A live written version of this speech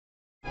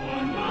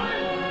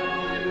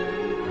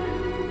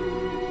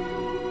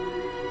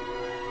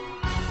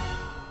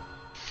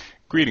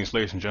Greetings,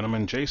 ladies and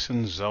gentlemen.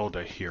 Jason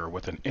Zelda here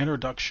with an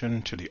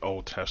introduction to the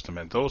Old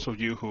Testament. Those of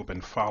you who have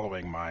been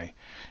following my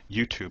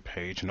YouTube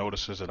page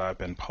notices that I've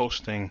been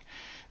posting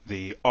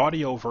the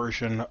audio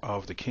version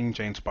of the King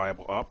James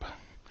Bible up,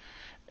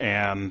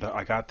 and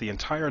I got the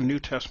entire New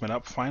Testament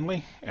up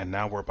finally, and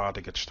now we're about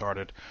to get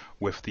started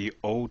with the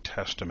Old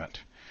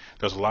Testament.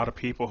 There's a lot of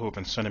people who have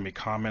been sending me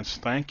comments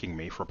thanking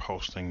me for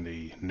posting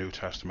the New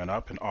Testament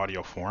up in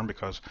audio form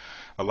because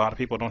a lot of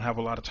people don't have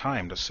a lot of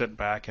time to sit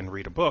back and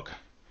read a book.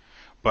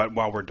 But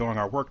while we're doing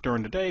our work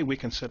during the day, we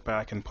can sit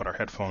back and put our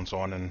headphones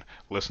on and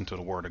listen to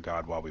the Word of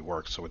God while we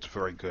work. So it's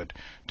very good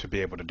to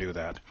be able to do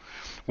that.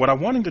 What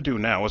I'm wanting to do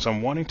now is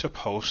I'm wanting to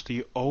post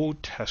the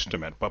Old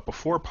Testament. But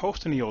before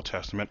posting the Old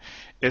Testament,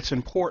 it's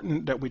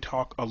important that we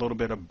talk a little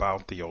bit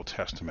about the Old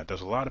Testament.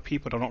 There's a lot of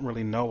people that don't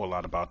really know a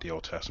lot about the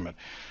Old Testament.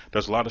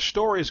 There's a lot of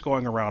stories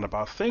going around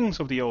about things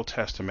of the Old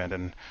Testament.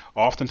 And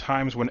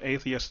oftentimes when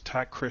atheists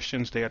attack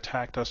Christians, they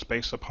attack us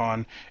based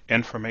upon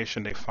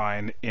information they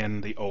find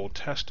in the Old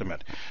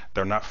Testament.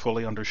 They're not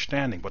fully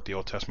understanding what the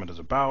Old Testament is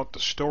about, the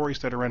stories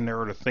that are in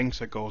there, the things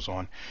that goes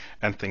on,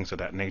 and things of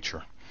that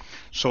nature.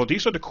 So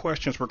these are the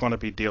questions we're going to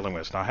be dealing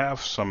with. Now I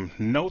have some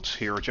notes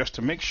here just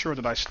to make sure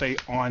that I stay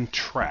on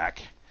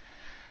track.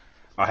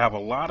 I have a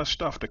lot of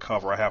stuff to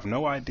cover. I have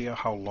no idea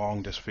how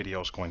long this video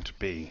is going to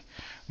be,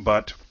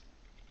 but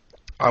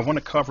I want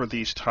to cover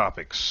these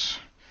topics.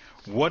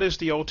 What is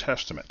the Old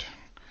Testament?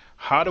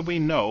 How do we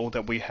know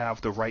that we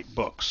have the right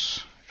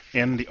books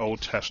in the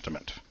Old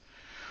Testament?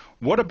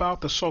 What about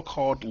the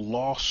so-called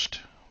lost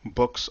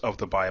books of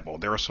the Bible?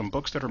 There are some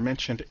books that are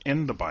mentioned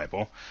in the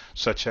Bible,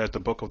 such as the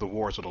Book of the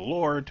Wars of the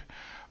Lord,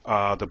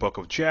 the Book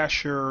of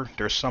Jasher.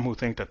 There's some who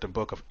think that the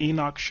Book of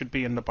Enoch should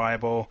be in the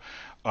Bible.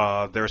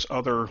 There's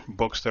other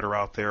books that are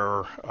out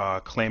there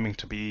claiming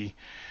to be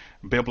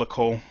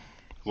biblical,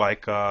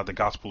 like the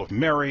Gospel of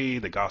Mary,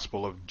 the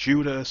Gospel of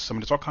Judas. I mean,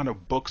 there's all kind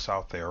of books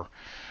out there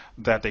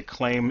that they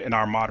claim in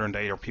our modern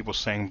day, or people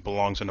saying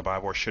belongs in the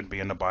Bible or should be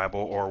in the Bible,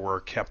 or were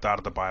kept out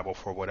of the Bible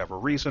for whatever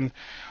reason.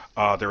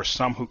 There are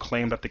some who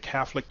claim that the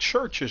Catholic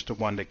Church is the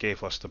one that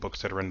gave us the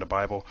books that are in the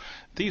Bible.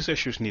 These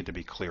issues need to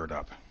be cleared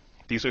up.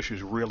 These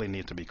issues really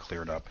need to be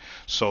cleared up.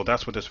 So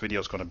that's what this video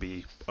is going to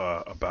be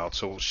about.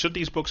 So should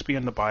these books be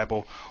in the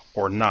Bible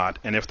or not?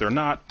 And if they're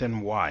not,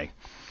 then why?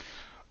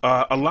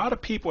 A lot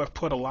of people have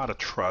put a lot of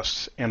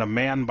trust in a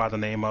man by the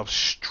name of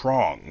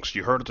Strong's.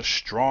 You heard of the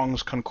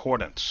Strong's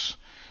Concordance,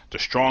 the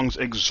Strong's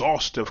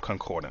Exhaustive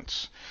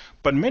Concordance.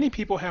 But many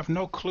people have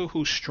no clue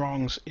who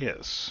Strong's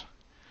is.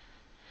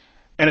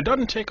 And it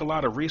doesn't take a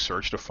lot of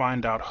research to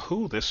find out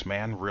who this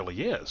man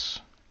really is.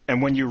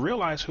 And when you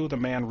realize who the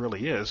man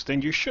really is,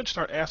 then you should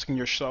start asking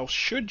yourself,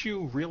 should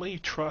you really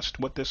trust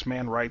what this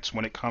man writes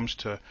when it comes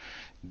to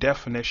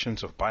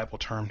definitions of Bible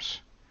terms?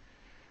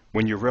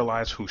 When you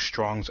realize who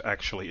Strong's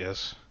actually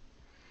is?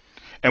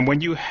 And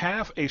when you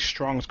have a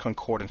Strong's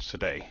Concordance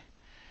today,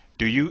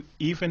 do you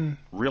even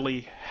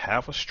really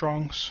have a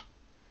Strong's?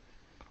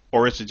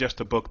 Or is it just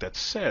a book that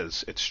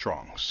says it's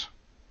Strong's?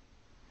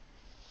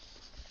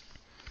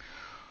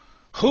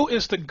 Who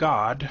is the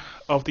God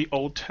of the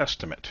Old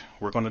Testament?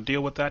 We're going to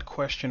deal with that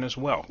question as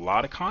well. A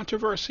lot of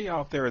controversy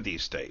out there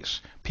these days.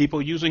 People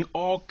using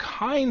all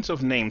kinds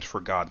of names for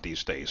God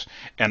these days.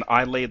 And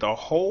I lay the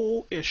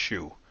whole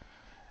issue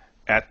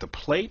at the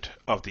plate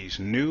of these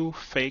new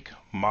fake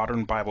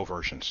modern Bible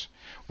versions.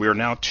 We are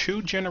now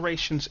 2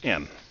 generations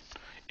in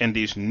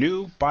these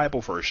new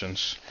Bible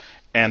versions,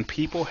 and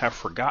people have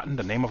forgotten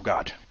the name of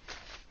God.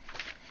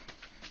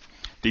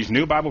 These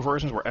new Bible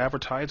versions were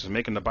advertised as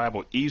making the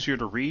Bible easier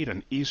to read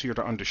and easier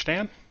to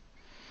understand.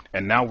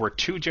 And now we're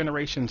 2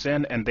 generations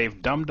in, and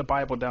they've dumbed the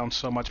Bible down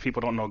so much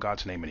people don't know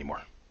God's name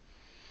anymore.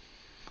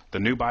 The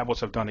new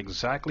Bibles have done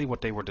exactly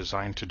what they were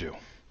designed to do: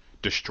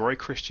 destroy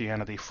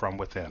Christianity from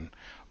within,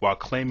 while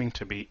claiming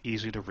to be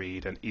easy to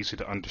read and easy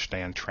to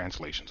understand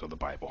translations of the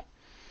Bible.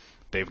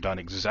 They've done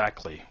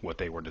exactly what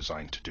they were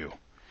designed to do.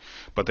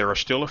 But there are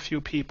still a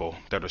few people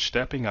that are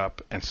stepping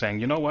up and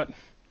saying, you know what?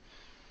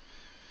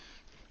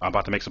 I'm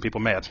about to make some people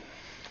mad.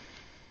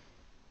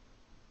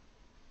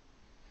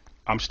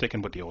 I'm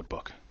sticking with the old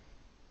book.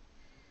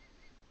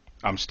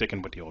 I'm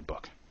sticking with the old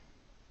book.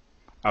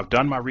 I've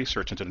done my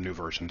research into the new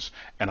versions,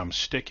 and I'm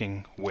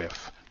sticking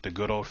with the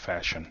good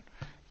old-fashioned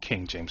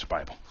King James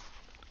Bible.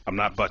 I'm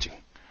not budging.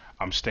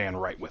 I'm staying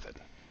right with it.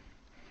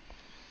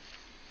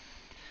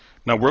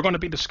 Now we're going to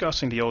be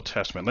discussing the Old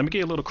Testament. Let me give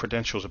you a little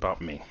credentials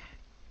about me.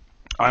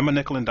 I'm a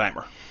nickel and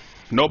dimer.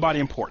 Nobody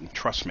important,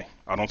 trust me.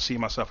 I don't see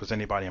myself as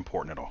anybody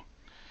important at all.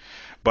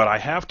 But I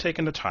have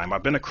taken the time.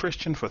 I've been a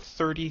Christian for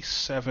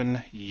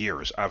 37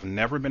 years. I've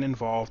never been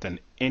involved in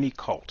any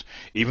cult,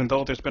 even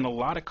though there's been a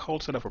lot of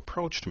cults that have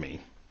approached me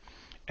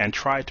and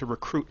tried to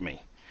recruit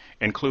me,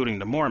 including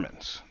the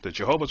Mormons, the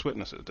Jehovah's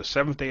Witnesses, the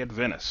Seventh-day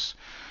Adventists.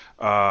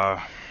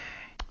 What's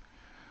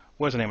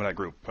the name of that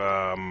group?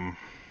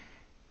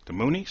 The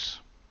Moonies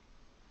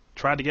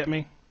tried to get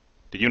me.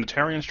 The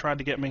Unitarians tried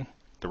to get me.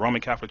 The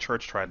Roman Catholic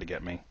Church tried to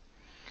get me.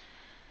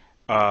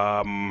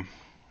 None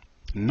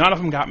of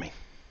them got me.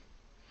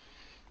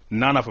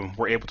 None of them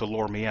were able to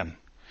lure me in.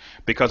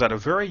 Because at a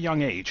very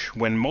young age,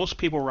 when most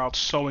people were out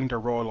sowing their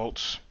royal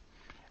oats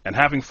and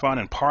having fun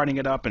and partying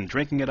it up and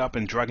drinking it up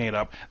and drugging it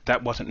up,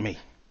 that wasn't me.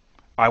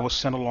 I was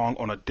sent along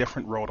on a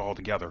different road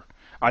altogether.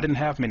 I didn't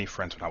have many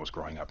friends when I was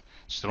growing up.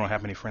 Still don't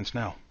have many friends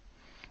now.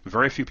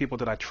 Very few people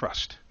did I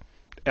trust,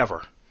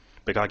 ever,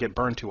 because I get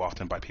burned too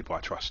often by people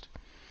I trust.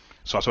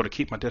 So I sort of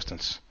keep my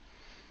distance.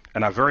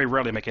 And I very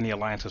rarely make any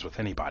alliances with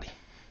anybody.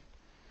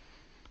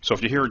 So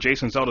if you hear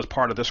Jason Zelda's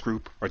part of this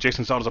group, or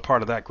Jason Zelda's a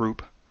part of that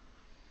group,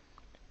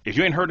 if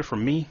you ain't heard it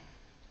from me,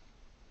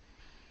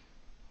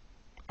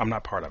 I'm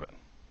not part of it.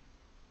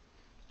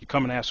 You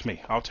come and ask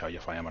me. I'll tell you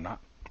if I am or not.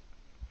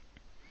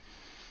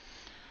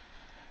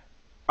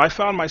 I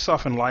found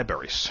myself in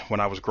libraries when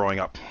I was growing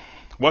up.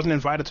 Wasn't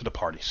invited to the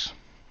parties.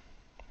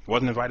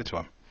 Wasn't invited to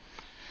them.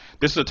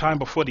 This is a time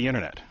before the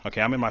internet.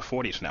 Okay, I'm in my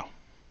 40s now.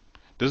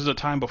 This is a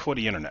time before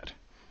the internet.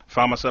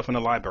 Found myself in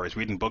the libraries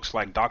reading books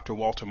like Dr.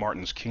 Walter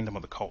Martin's Kingdom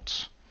of the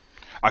Cults.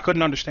 I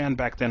couldn't understand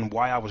back then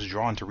why I was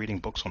drawn to reading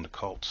books on the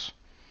cults.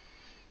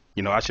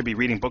 You know, I should be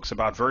reading books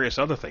about various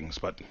other things,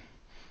 but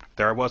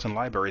there I was in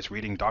libraries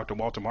reading Dr.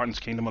 Walter Martin's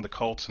Kingdom of the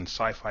Cults and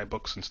sci-fi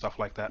books and stuff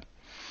like that.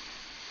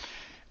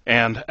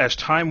 And as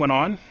time went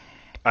on,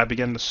 I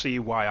began to see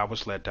why I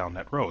was led down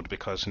that road,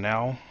 because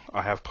now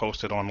I have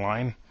posted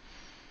online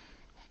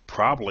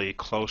probably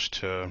close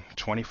to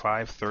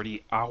 25,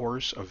 30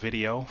 hours of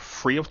video,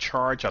 free of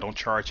charge. I don't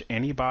charge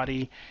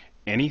anybody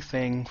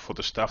anything for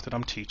the stuff that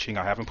I'm teaching.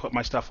 I haven't put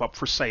my stuff up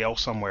for sale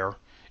somewhere.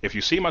 If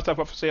you see my stuff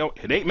up for sale,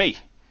 it ain't me.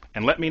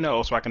 And let me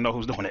know so I can know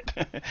who's doing it.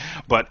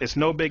 But it's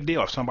no big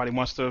deal. If somebody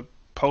wants to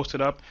post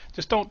it up,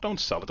 just don't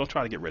sell it. Don't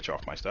try to get rich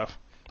off my stuff.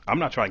 I'm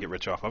not trying to get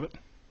rich off of it.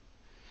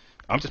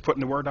 I'm just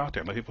putting the word out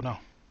there and let people know.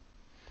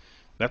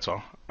 That's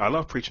all. I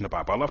love preaching the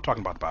Bible. I love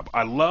talking about the Bible.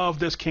 I love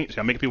this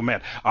I'm making people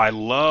mad. I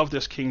love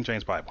this King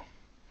James Bible.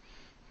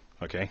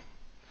 Okay?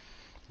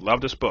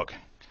 Love this book.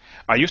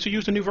 I used to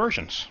use the new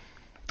versions.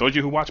 Those of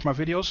you who watch my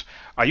videos,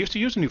 I used to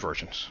use the new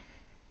versions.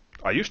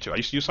 I used to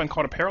use something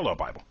called a parallel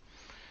Bible.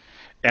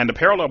 And the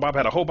parallel Bible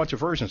had a whole bunch of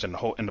versions in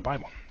the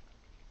Bible.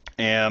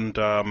 And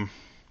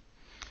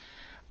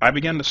I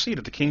began to see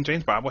that the King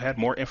James Bible had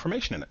more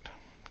information in it.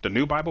 The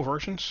new Bible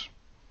versions,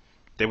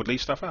 they would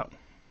leave stuff out.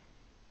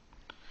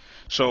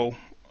 So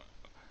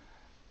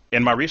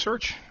in my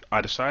research, I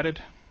decided,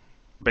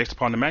 based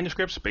upon the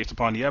manuscripts, based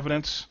upon the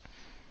evidence,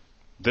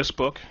 this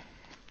book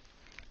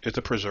is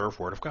the preserved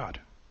Word of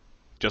God,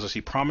 just as he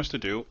promised to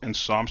do in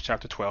Psalms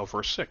chapter 12,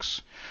 verse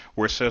 6,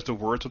 where it says the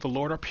words of the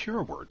Lord are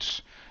pure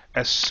words,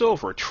 as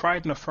silver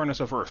tried in the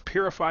furnace of earth,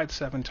 purified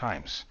 7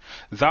 times.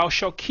 Thou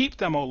shalt keep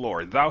them, O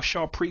Lord, thou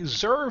shalt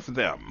preserve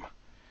them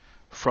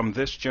from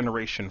this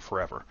generation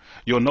forever.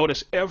 You'll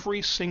notice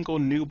every single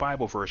new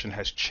Bible version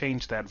has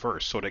changed that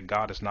verse so that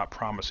God is not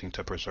promising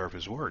to preserve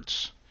his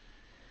words.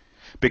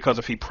 Because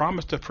if he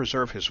promised to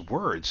preserve his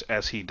words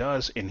as he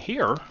does in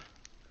here,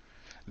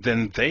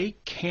 then they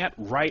can't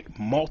write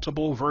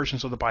multiple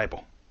versions of the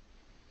Bible.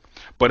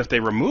 But if they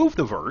remove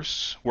the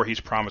verse where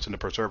he's promising to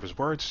preserve his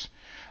words,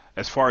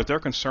 as far as they're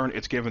concerned,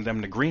 it's given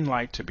them the green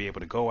light to be able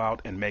to go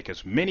out and make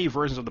as many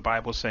versions of the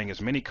Bible saying as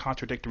many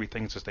contradictory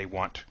things as they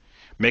want,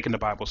 making the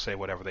Bible say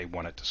whatever they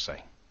want it to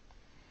say.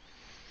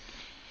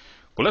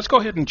 Well, let's go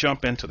ahead and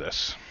jump into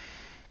this.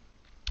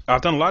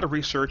 I've done a lot of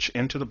research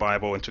into the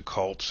Bible, into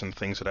cults and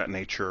things of that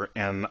nature,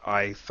 and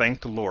I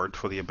thank the Lord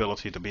for the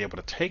ability to be able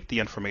to take the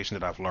information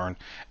that I've learned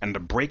and to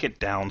break it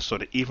down so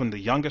that even the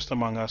youngest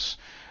among us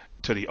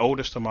to the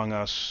oldest among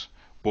us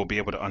will be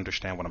able to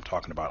understand what I'm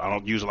talking about. I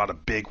don't use a lot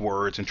of big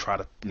words and try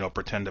to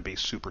pretend to be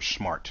super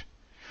smart.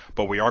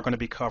 But we are going to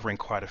be covering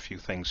quite a few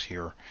things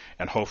here,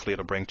 and hopefully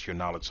it'll bring to your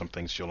knowledge some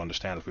things you'll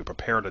understand as we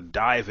prepare to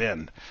dive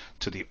in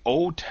to the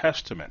Old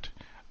Testament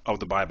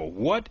of the Bible.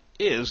 What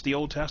is the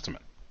Old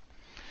Testament?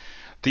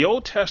 The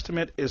Old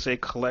Testament is a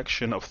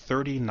collection of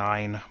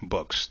 39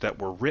 books that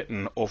were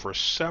written over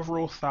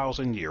several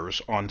thousand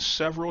years on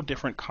several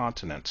different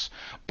continents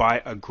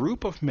by a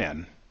group of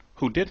men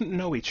who didn't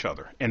know each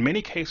other, in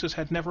many cases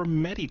had never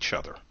met each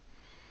other.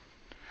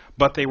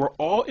 But they were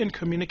all in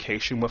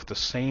communication with the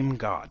same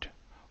God,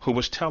 who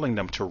was telling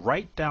them to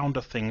write down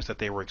the things that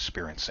they were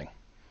experiencing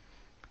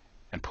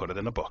and put it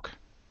in a book.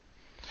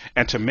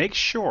 And to make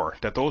sure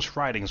that those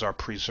writings are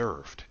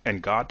preserved.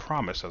 And God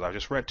promised, as I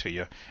just read to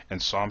you in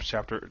Psalms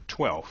chapter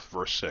 12,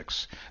 verse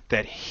 6,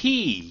 that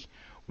he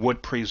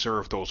would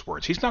preserve those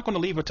words. He's not going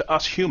to leave it to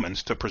us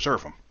humans to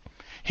preserve them.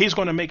 He's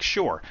going to make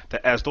sure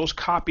that as those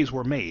copies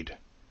were made,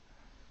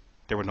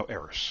 there were no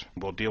errors.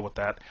 We'll deal with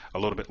that a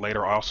little bit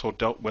later. I also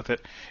dealt with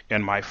it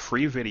in my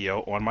free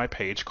video on my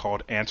page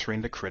called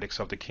Answering the Critics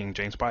of the King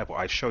James Bible.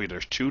 I show you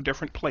there's 2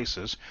 different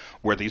places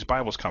where these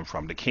Bibles come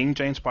from. The King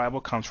James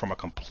Bible comes from a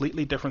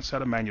completely different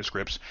set of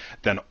manuscripts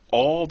than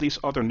all these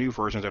other new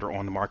versions that are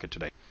on the market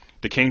today.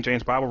 The King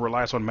James Bible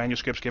relies on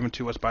manuscripts given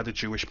to us by the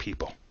Jewish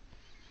people.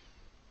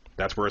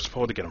 That's where it's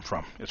supposed to get them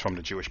from. It's from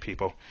the Jewish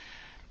people.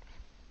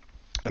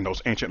 And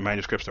those ancient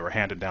manuscripts that were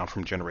handed down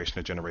from generation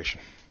to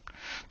generation.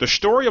 The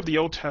story of the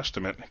Old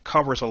Testament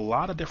covers a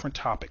lot of different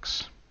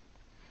topics,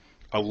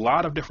 a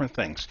lot of different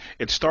things.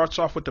 It starts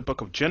off with the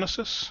book of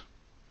Genesis,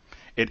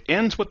 It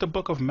ends with the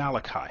book of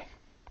Malachi.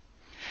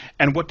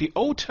 And what the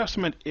Old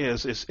Testament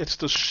is it's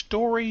the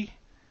story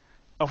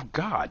of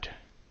God.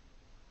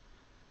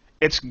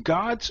 It's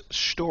God's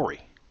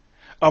story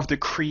of the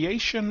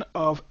creation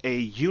of a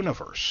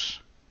universe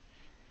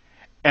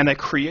and a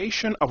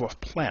creation of a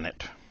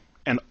planet.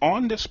 And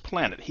on this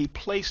planet, he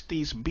placed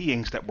these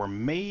beings that were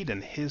made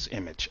in his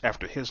image,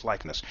 after his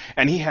likeness.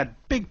 And he had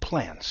big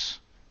plans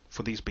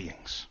for these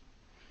beings.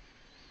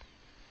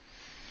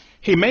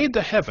 He made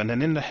the heaven,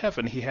 and in the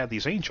heaven he had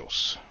these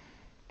angels.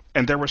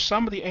 And there were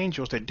some of the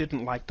angels that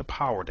didn't like the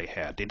power they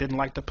had. They didn't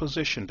like the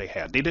position they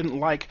had. They didn't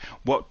like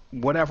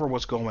whatever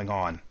was going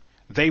on.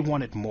 They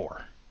wanted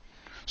more.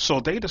 So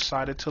they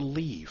decided to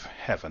leave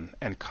heaven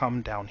and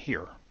come down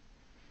here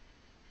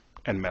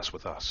and mess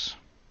with us.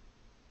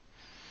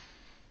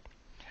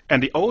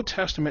 And the Old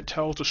Testament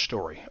tells the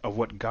story of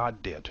what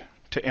God did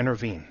to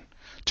intervene,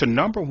 to,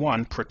 number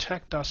one,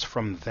 protect us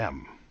from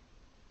them.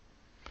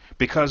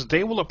 Because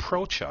they will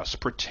approach us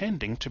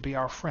pretending to be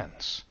our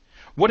friends.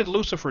 What did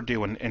Lucifer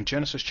do in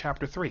Genesis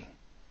chapter 3?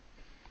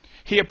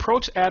 He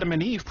approached Adam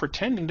and Eve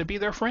pretending to be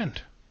their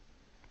friend.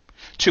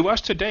 To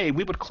us today,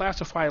 we would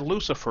classify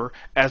Lucifer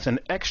as an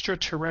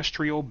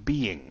extraterrestrial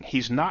being.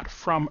 He's not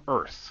from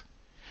Earth,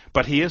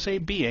 but he is a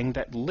being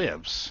that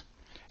lives,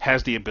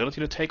 has the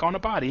ability to take on a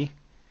body,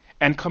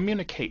 and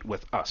communicate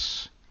with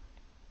us.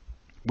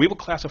 We will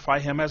classify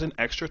him as an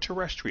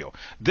extraterrestrial.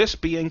 This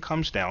being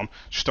comes down,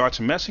 starts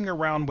messing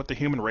around with the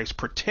human race,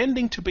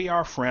 pretending to be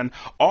our friend,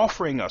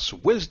 offering us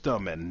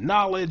wisdom and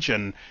knowledge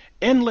and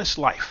endless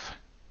life.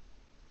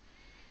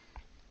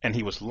 And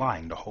he was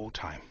lying the whole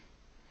time.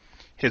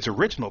 His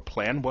original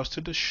plan was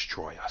to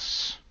destroy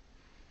us.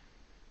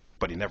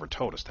 But he never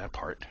told us that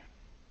part.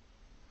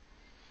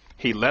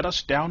 He led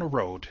us down a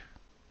road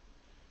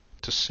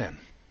to sin.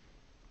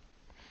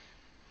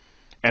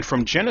 And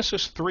from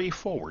Genesis 3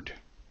 forward,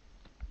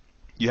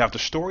 you have the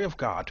story of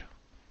God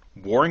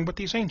warring with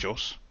these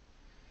angels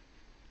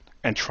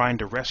and trying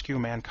to rescue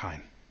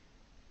mankind.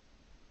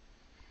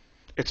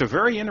 It's a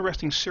very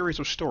interesting series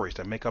of stories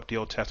that make up the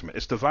Old Testament.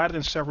 It's divided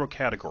in several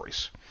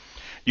categories.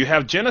 You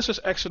have Genesis,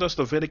 Exodus,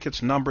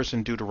 Leviticus, Numbers,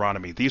 and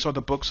Deuteronomy. These are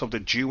the books of the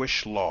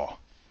Jewish law.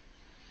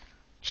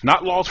 It's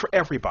not laws for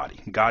everybody.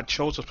 God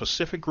chose a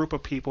specific group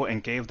of people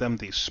and gave them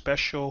these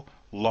special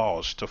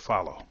laws to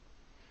follow.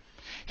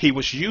 He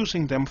was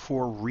using them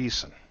for a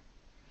reason.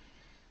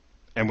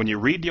 And when you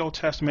read the Old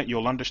Testament,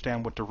 you'll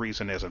understand what the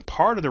reason is. And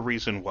part of the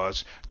reason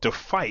was to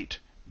fight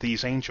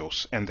these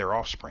angels and their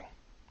offspring.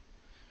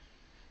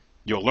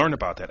 You'll learn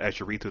about that as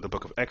you read through the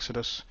book of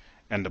Exodus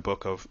and the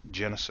book of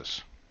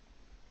Genesis.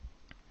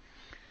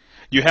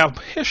 You have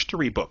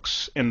history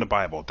books in the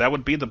Bible. That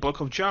would be the book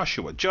of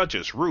Joshua,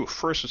 Judges, Ruth,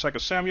 1st and 2nd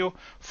Samuel,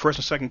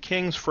 1st and 2nd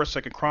Kings,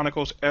 1st, 2nd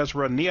Chronicles,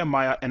 Ezra,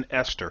 Nehemiah, and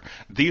Esther.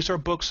 These are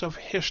books of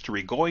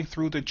history, going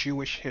through the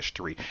Jewish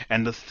history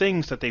and the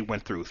things that they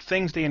went through,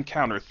 things they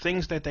encountered,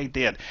 things that they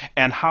did,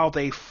 and how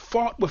they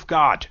fought with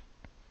God.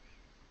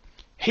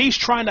 He's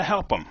trying to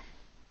help them.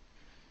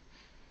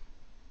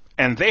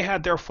 And they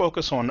had their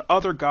focus on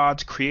other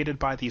gods created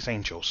by these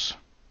angels.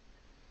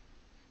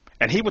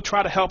 And he would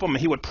try to help them, and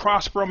he would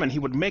prosper them, and he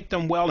would make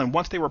them well. And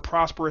once they were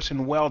prosperous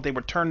and well, they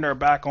would turn their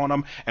back on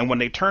them. And when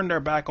they turned their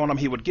back on him,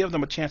 he would give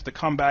them a chance to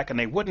come back, and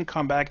they wouldn't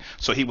come back.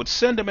 So he would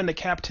send them into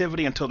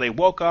captivity until they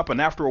woke up.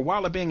 And after a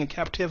while of being in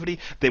captivity,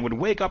 they would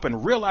wake up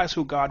and realize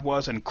who God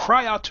was and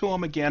cry out to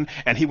him again.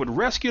 And he would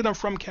rescue them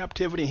from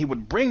captivity. And he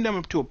would bring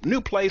them to a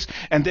new place.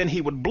 And then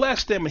he would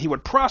bless them, and he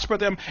would prosper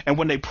them. And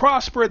when they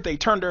prospered, they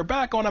turned their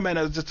back on him. And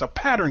it's a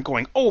pattern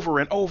going over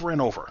and over and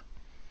over.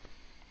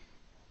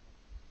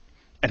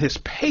 And his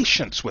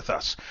patience with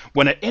us,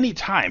 when at any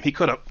time he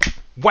could have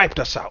wiped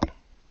us out.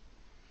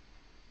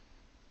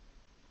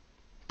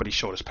 But he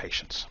showed us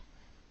patience.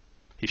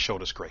 He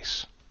showed us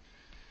grace.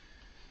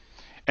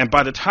 And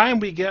by the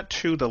time we get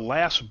to the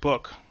last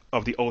book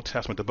of the Old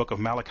Testament, the book of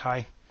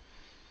Malachi,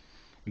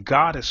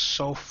 God is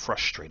so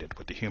frustrated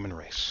with the human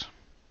race,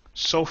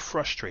 so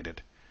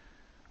frustrated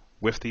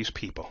with these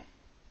people,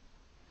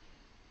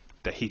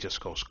 that he just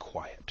goes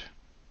quiet.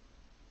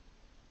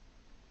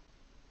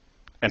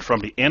 And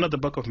from the end of the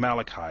book of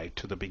Malachi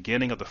to the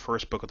beginning of the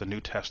first book of the New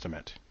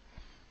Testament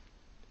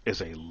is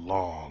a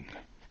long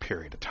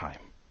period of time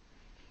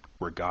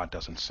where God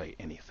doesn't say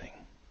anything.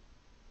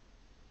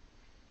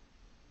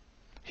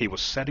 He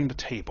was setting the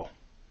table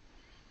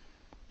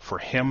for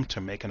him to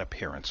make an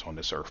appearance on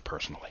this earth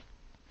personally.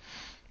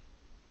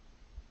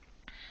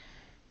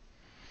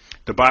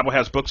 The Bible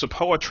has books of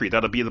poetry.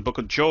 That'll be the book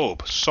of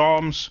Job,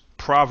 Psalms,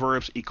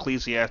 Proverbs,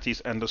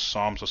 Ecclesiastes, and the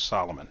Psalms of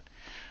Solomon.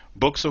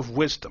 Books of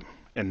wisdom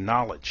and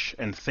knowledge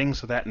and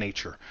things of that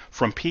nature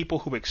from people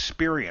who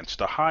experienced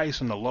the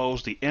highs and the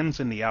lows, the ins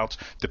and the outs,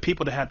 the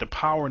people that had the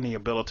power and the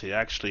ability to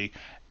actually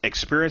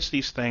experience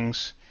these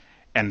things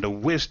and the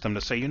wisdom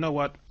to say, you know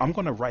what, I'm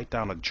going to write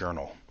down a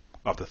journal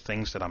of the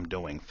things that I'm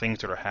doing, things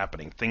that are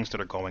happening, things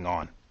that are going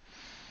on,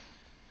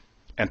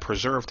 and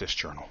preserve this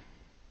journal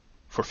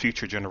for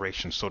future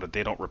generations so that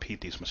they don't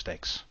repeat these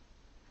mistakes.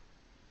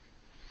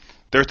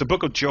 There's the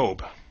book of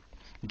Job.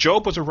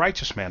 Job was a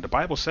righteous man. The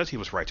Bible says he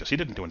was righteous. He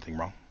didn't do anything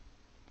wrong.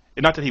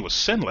 Not that he was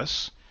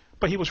sinless,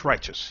 but he was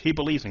righteous. He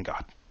believed in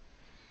God.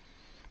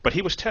 But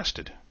he was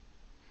tested.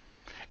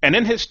 And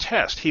in his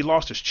test, he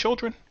lost his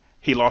children.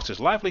 He lost his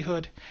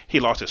livelihood. He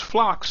lost his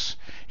flocks.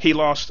 He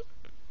lost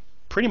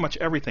pretty much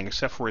everything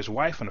except for his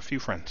wife and a few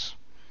friends.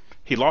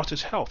 He lost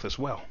his health as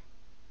well.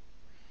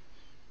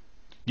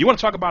 You want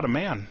to talk about a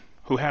man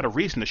who had a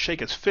reason to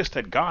shake his fist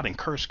at God and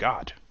curse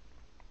God.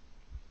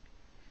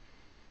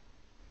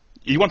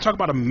 You want to talk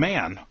about a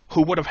man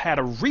who would have had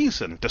a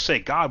reason to say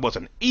God was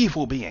an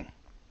evil being.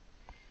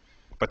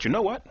 But you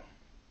know what?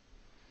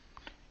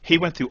 He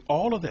went through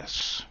all of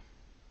this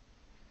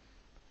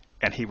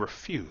and he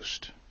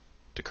refused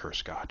to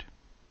curse God.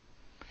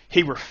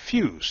 He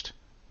refused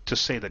to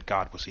say that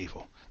God was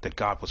evil, that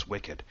God was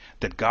wicked,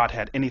 that God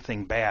had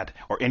anything bad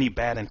or any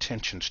bad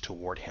intentions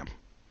toward him.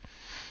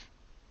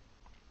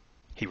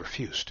 He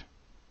refused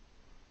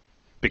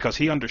because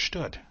he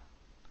understood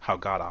how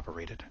God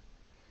operated.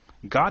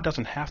 God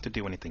doesn't have to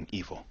do anything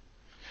evil.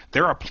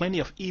 There are plenty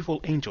of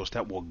evil angels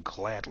that will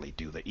gladly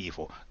do the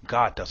evil.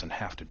 God doesn't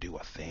have to do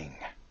a thing.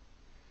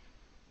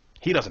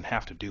 He doesn't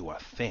have to do a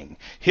thing.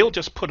 He'll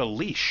just put a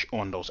leash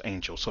on those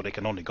angels so they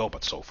can only go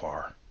but so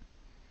far.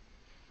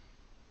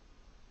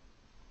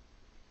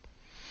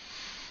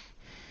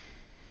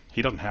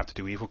 He doesn't have to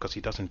do evil because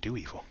he doesn't do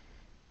evil.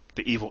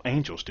 The evil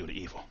angels do the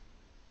evil.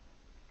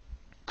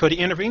 Could he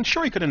intervene?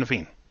 Sure he could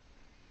intervene.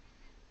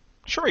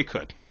 Sure he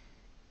could.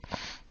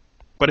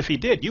 But if he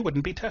did, you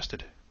wouldn't be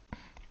tested.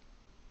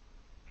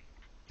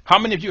 How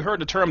many of you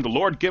heard the term, the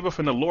Lord giveth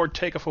and the Lord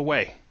taketh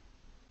away?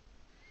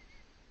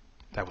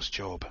 That was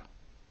Job.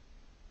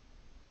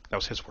 That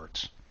was his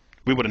words.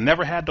 We would have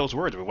never had those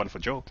words if it wasn't for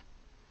Job.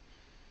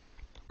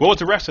 What was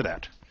the rest of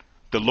that?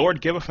 The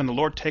Lord giveth and the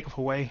Lord taketh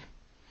away.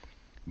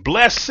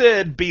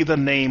 Blessed be the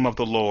name of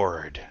the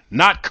Lord.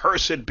 Not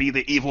cursed be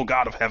the evil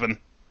God of heaven.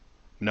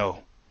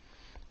 No.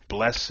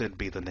 Blessed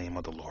be the name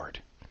of the Lord.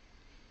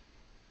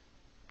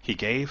 He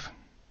gave.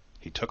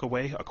 He took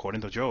away,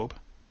 according to Job.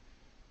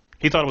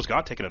 He thought it was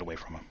God taking it away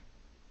from him.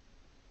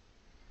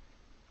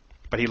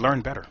 But he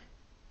learned better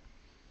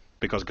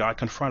because God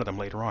confronted him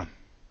later on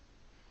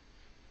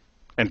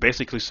and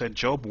basically said,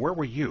 Job, where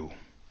were you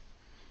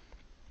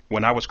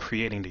when I was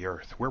creating the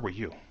earth? Where were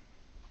you?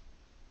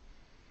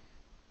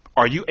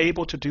 Are you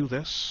able to do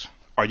this?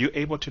 Are you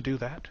able to do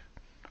that?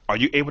 Are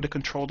you able to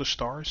control the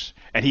stars?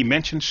 And he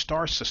mentioned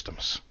star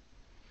systems.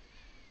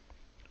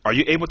 Are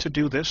you able to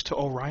do this to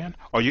Orion?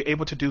 Are you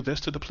able to do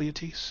this to the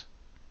Pleiades?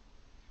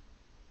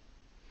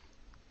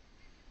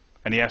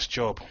 And he asked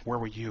Job, where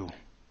were you?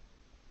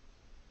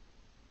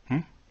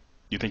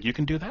 You think you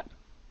can do that?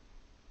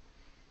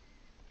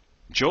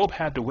 Job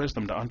had the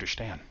wisdom to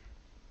understand.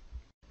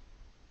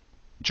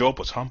 Job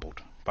was humbled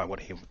by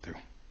what he went through.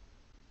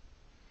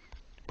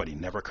 But he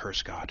never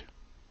cursed God.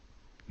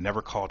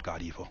 Never called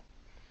God evil.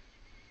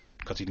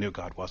 Because he knew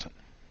God wasn't.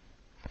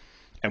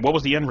 And what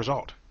was the end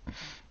result?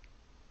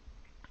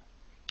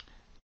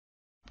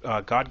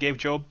 God gave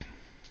Job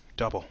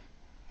double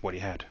what he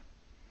had.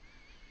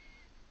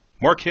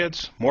 More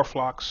kids, more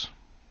flocks,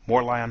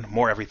 more land,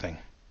 more everything.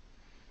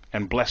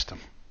 And blessed him.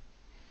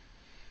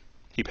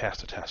 He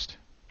passed the test.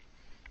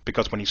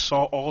 Because when he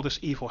saw all this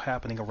evil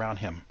happening around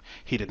him,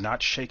 he did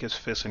not shake his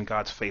fist in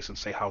God's face and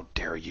say, how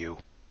dare you?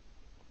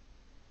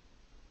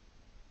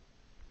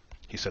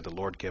 He said, the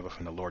Lord giveth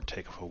and the Lord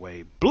taketh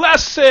away.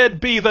 Blessed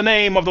be the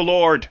name of the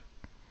Lord.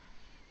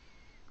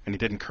 And he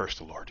didn't curse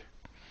the Lord.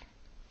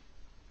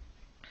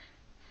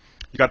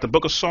 You got the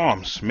book of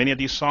Psalms. Many of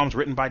these Psalms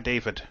written by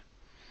David.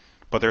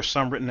 But there's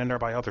some written in there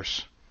by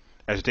others.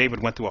 As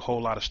David went through a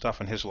whole lot of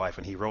stuff in his life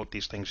and he wrote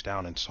these things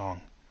down in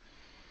song.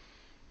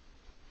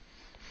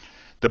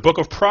 The book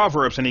of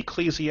Proverbs and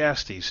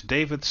Ecclesiastes,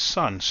 David's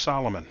son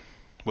Solomon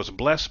was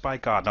blessed by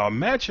God. Now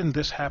imagine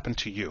this happened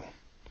to you.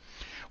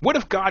 What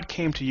if God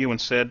came to you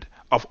and said,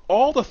 of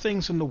all the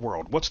things in the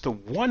world, what's the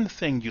one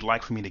thing you'd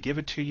like for me to give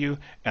it to you,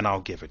 and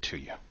I'll give it to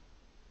you?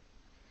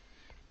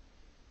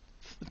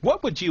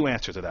 What would you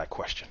answer to that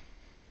question?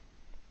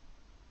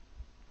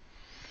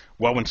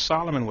 Well, when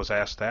Solomon was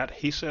asked that,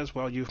 he says,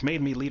 well, you've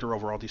made me leader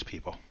over all these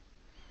people.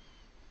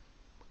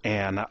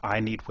 And I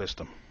need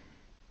wisdom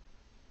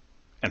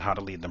and how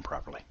to lead them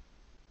properly.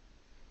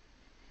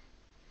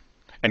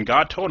 And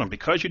God told him,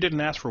 because you didn't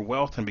ask for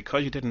wealth and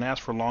because you didn't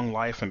ask for long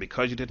life and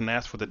because you didn't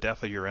ask for the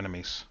death of your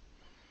enemies,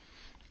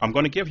 I'm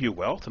going to give you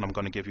wealth and I'm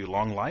going to give you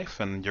long life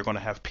and you're going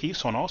to have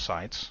peace on all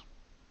sides.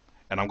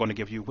 And I'm going to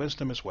give you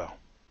wisdom as well.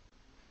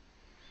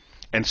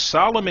 And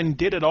Solomon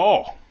did it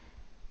all.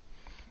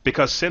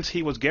 Because since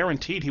he was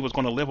guaranteed he was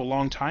going to live a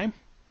long time,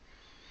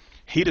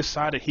 he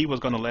decided he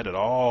was going to let it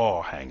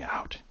all hang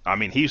out. I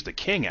mean, he's the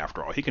king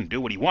after all. He can do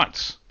what he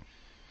wants.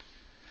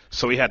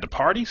 So he had the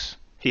parties.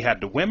 He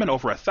had the women,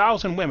 over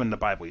 1,000 women in the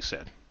Bible, he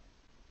said.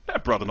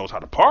 That brother knows how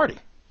to party.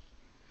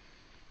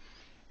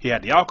 He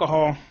had the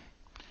alcohol.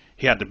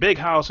 He had the big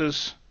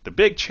houses, the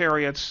big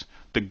chariots,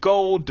 the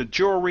gold, the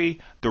jewelry,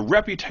 the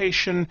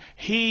reputation.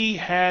 He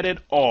had it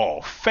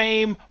all.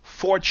 Fame,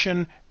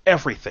 fortune,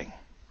 everything.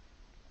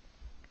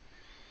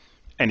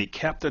 And he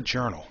kept a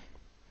journal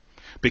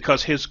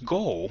because his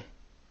goal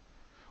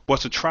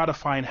was to try to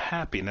find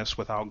happiness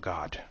without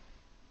God.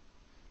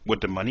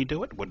 Would the money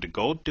do it? Would the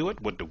gold do it?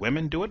 Would the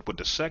women do it? Would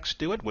the sex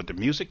do it? Would the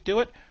music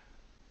do it?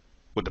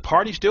 Would the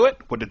parties do it?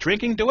 Would the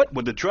drinking do it?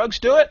 Would the drugs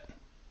do it?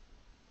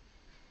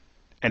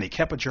 And he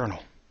kept a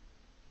journal.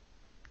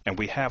 And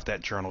we have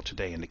that journal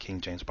today in the King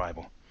James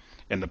Bible,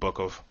 in the book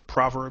of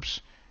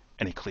Proverbs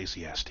and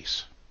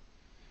Ecclesiastes.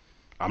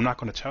 I'm not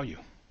going to tell you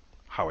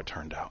how it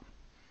turned out.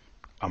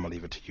 I'm going to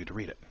leave it to you to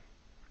read it.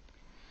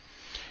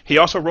 He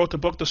also wrote the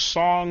book, The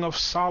Song of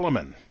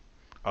Solomon,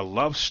 a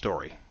love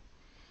story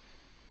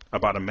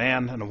about a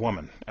man and a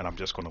woman, and I'm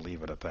just going to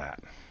leave it at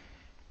that.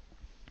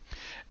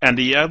 And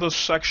the other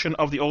section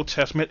of the Old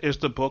Testament is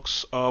the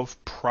books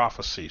of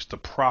prophecies, the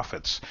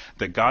prophets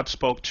that God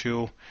spoke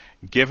to,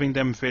 giving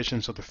them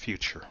visions of the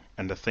future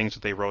and the things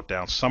that they wrote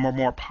down. Some are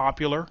more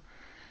popular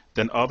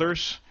than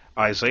others.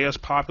 Isaiah's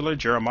popular,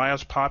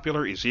 Jeremiah's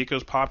popular,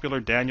 Ezekiel's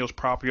popular, Daniel's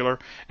popular,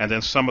 and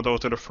then some of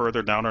those that are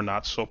further down are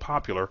not so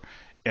popular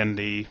in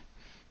the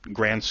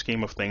grand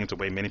scheme of things, the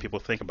way many people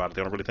think about it.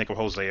 They don't really think of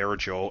Hosea or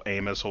Joel,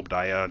 Amos,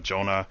 Obadiah,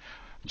 Jonah.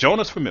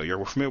 Jonah's familiar.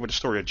 We're familiar with the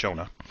story of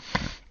Jonah.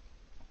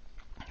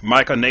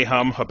 Micah,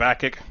 Nahum,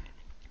 Habakkuk.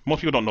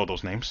 Most people don't know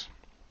those names.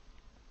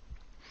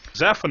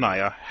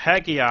 Zephaniah,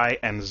 Haggai,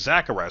 and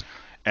Zechariah,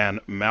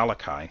 and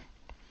Malachi.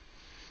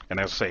 And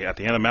as I say, at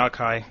the end of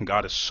Malachi,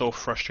 God is so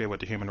frustrated with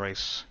the human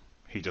race,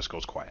 he just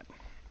goes quiet.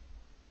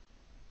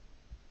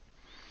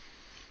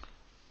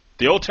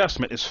 The Old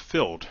Testament is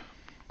filled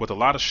with a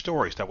lot of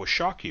stories that will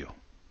shock you.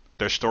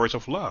 There's stories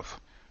of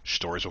love,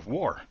 stories of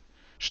war,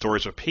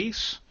 stories of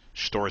peace,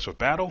 stories of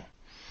battle,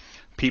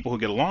 people who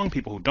get along,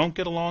 people who don't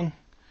get along.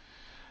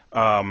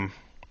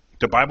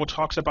 The Bible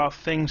talks about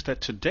things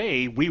that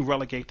today we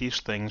relegate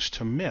these things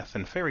to myth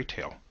and fairy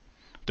tale.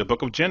 The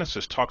book of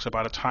Genesis talks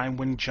about a time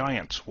when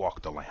giants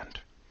walked the land.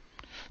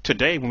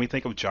 Today, when we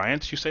think of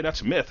giants, you say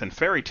that's myth and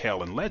fairy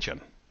tale and legend.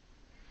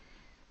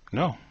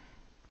 No.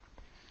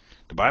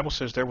 The Bible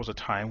says there was a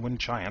time when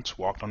giants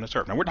walked on this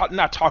earth. Now, we're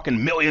not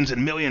talking millions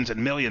and millions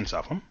and millions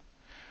of them,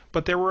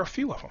 but there were a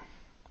few of them.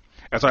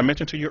 As I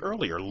mentioned to you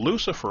earlier,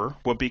 Lucifer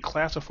would be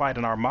classified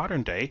in our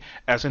modern day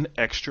as an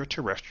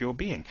extraterrestrial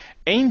being.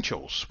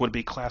 Angels would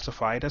be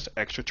classified as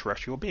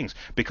extraterrestrial beings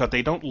because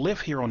they don't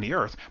live here on the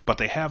earth, but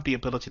they have the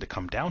ability to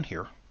come down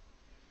here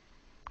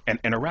and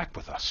interact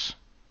with us.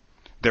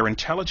 They're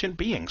intelligent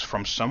beings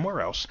from somewhere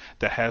else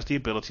that has the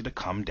ability to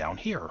come down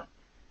here.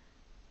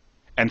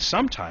 And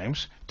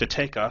sometimes to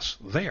take us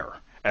there,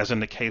 as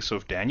in the case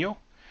of Daniel,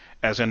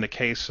 as in the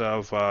case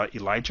of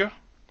Elijah,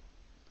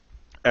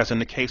 as in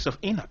the case of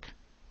Enoch.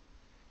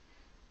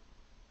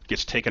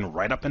 Gets taken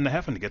right up into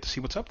heaven to get to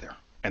see what's up there,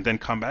 and then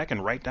come back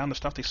and write down the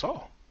stuff they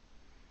saw.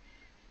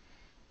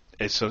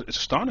 It's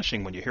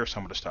astonishing when you hear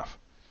some of the stuff.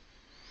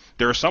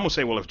 There are some who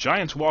say, well, if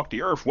giants walk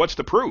the earth, what's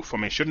the proof? I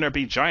mean, shouldn't there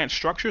be giant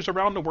structures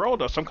around the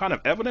world or some kind of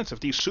evidence if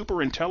these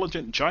super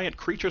intelligent giant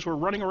creatures were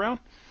running around?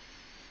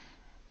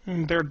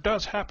 There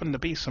does happen to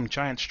be some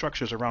giant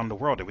structures around the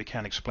world that we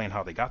can't explain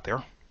how they got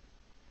there.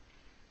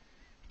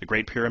 The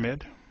Great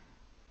Pyramid.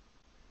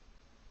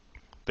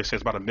 They say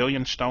it's about 1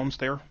 million stones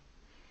there.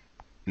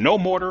 No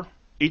mortar.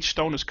 Each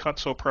stone is cut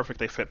so perfect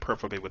they fit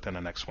perfectly within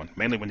the next one,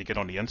 mainly when you get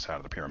on the inside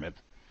of the pyramid.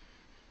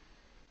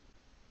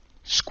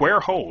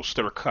 Square holes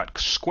that are cut.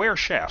 Square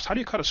shafts. How do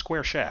you cut a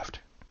square shaft?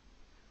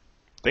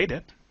 They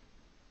did.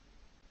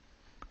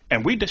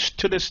 And we just,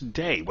 to this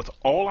day, with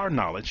all our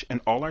knowledge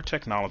and all our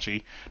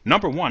technology,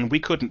 number one, we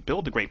couldn't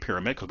build the Great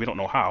Pyramid because we don't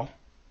know how.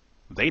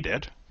 They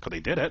did, because they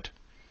did it.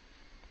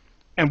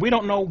 And we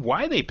don't know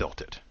why they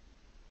built it.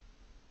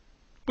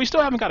 We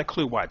still haven't got a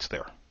clue why it's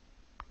there.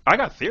 I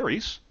got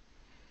theories.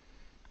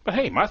 But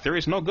hey, my theory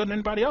is no good than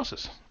anybody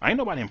else's. I ain't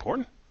nobody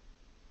important.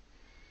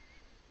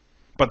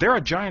 But there are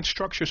giant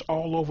structures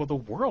all over the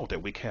world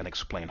that we can't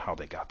explain how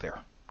they got there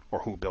or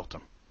who built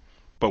them.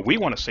 But we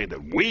want to say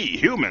that we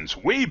humans,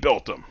 we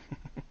built them.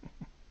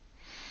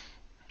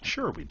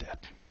 Sure we did.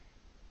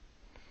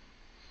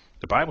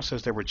 The Bible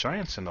says there were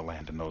giants in the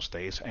land in those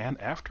days and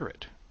after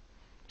it.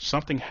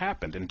 Something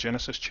happened in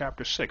Genesis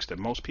chapter 6 that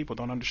most people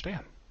don't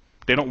understand.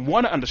 They don't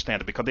want to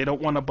understand it because they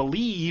don't want to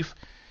believe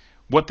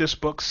what this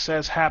book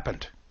says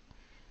happened.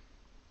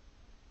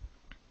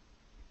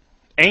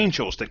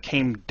 Angels that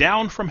came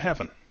down from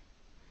heaven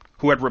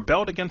who had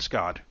rebelled against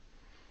God,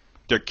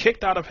 they're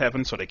kicked out of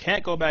heaven so they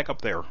can't go back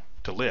up there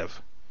to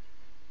live.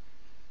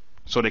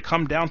 So they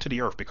come down to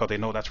the earth because they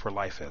know that's where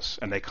life is.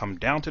 And they come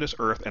down to this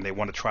earth and they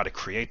want to try to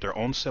create their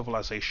own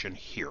civilization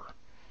here.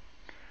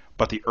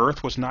 But the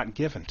earth was not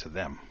given to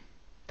them.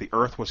 The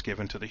earth was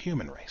given to the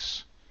human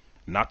race,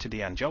 not to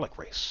the angelic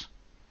race.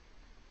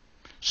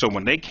 So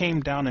when they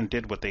came down and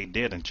did what they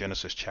did in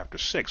Genesis chapter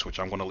 6, which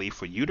I'm going to leave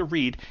for you to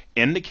read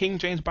in the King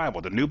James Bible,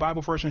 the New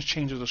Bible Version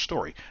changes the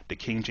story. The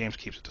King James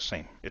keeps it the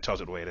same. It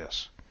tells it the way it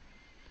is.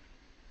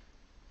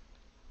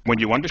 When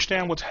you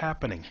understand what's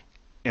happening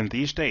in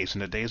these days,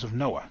 in the days of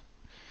Noah,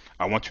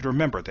 I want you to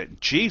remember that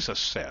Jesus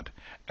said,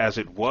 as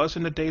it was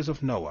in the days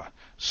of Noah,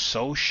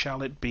 so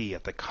shall it be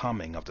at the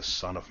coming of the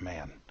Son of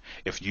Man.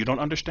 If you don't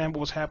understand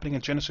what was happening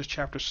in Genesis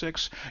chapter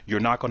 6, you're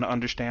not going to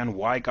understand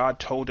why God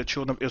told the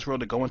children of Israel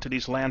to go into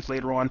these lands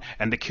later on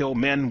and to kill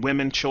men,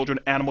 women, children,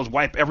 animals,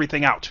 wipe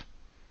everything out.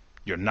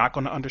 You're not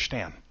going to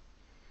understand.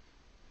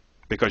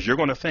 Because you're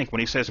going to think when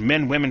he says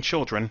men, women,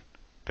 children,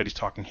 that he's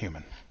talking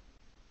human.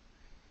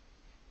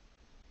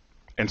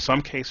 In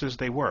some cases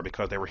they were,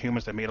 because they were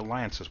humans that made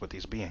alliances with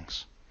these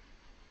beings.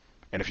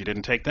 And if you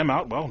didn't take them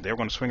out, well, they were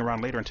going to swing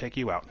around later and take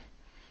you out.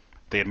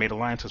 They had made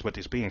alliances with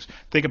these beings.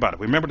 Think about it.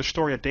 Remember the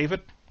story of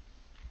David?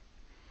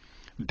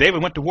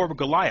 David went to war with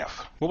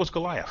Goliath. What was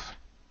Goliath?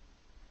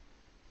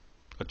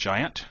 A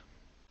giant,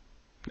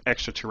 an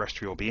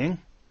extraterrestrial being.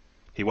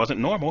 He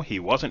wasn't normal. He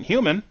wasn't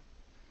human.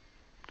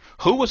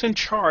 Who was in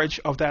charge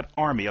of that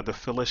army of the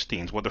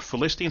Philistines? Were the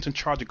Philistines in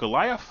charge of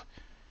Goliath?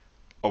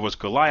 Or was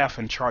Goliath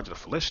in charge of the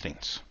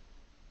Philistines?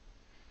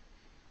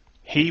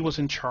 He was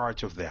in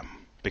charge of them.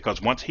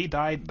 Because once he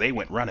died, they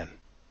went running.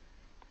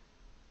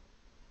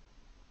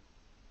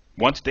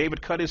 Once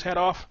David cut his head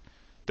off,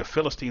 the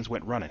Philistines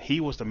went running. He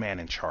was the man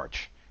in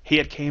charge. He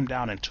had came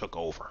down and took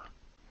over.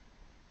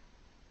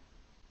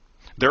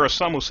 There are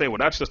some who say, well,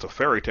 that's just a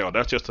fairy tale.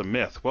 That's just a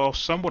myth. Well,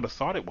 some would have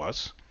thought it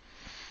was.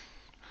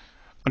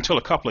 Until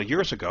a couple of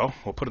years ago,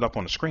 we'll put it up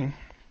on the screen,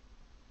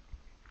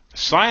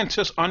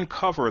 scientists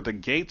uncovered the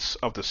gates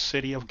of the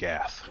city of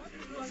Gath.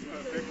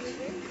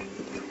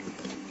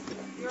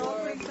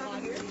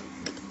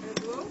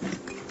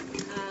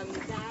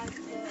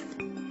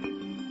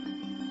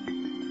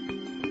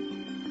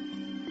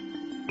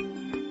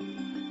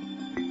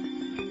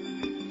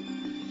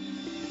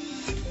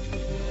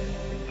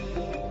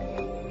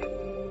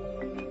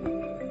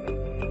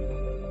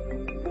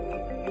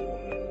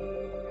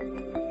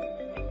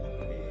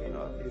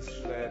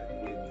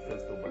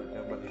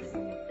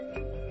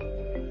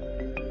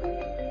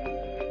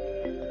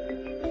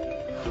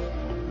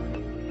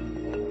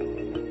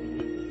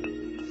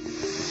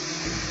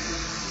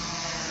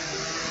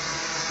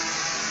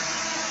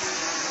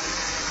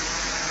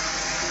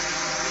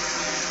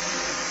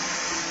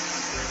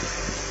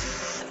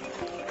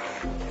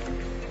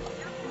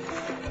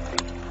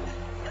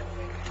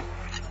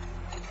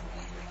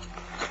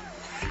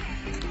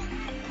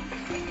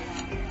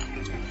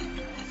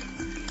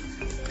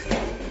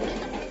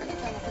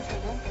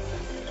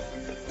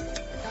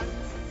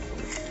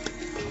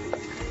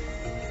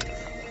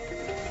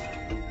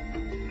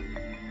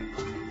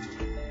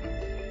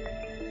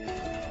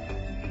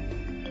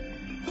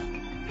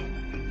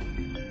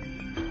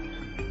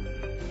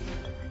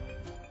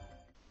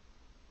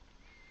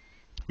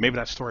 Maybe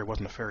that story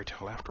wasn't a fairy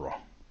tale after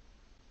all.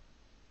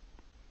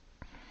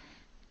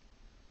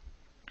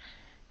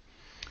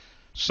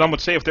 Some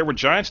would say if there were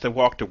giants that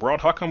walked the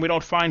world, how come we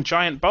don't find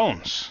giant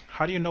bones?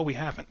 How do you know we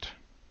haven't?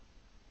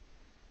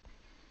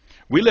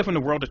 We live in a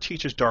world that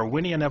teaches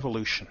Darwinian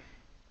evolution.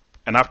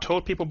 And I've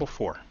told people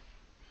before,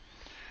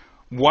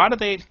 why do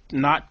they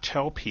not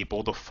tell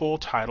people the full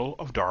title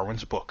of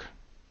Darwin's book?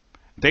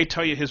 They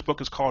tell you his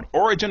book is called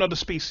Origin of the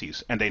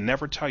Species, and they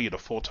never tell you the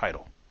full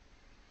title.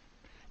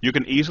 You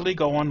can easily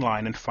go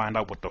online and find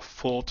out what the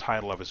full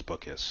title of his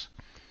book is.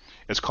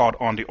 It's called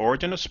On the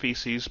Origin of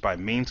Species by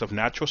Means of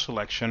Natural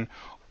Selection,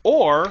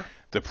 or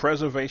The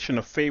Preservation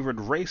of Favored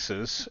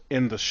Races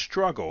in the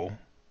Struggle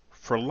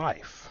for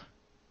Life.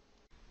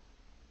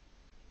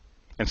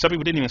 And some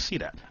people didn't even see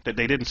that.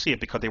 They didn't see it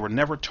because they were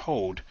never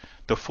told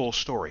the full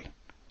story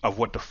of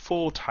what the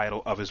full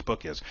title of his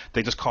book is.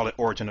 They just call it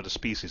Origin of the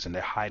Species and they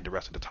hide the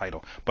rest of the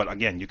title. But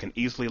again, you can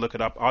easily look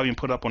it up. I'll even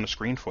put it up on the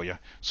screen for you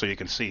so you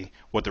can see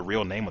what the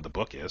real name of the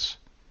book is.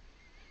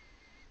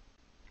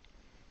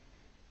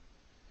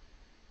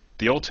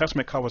 The Old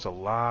Testament covers a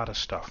lot of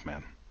stuff,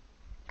 man.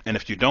 And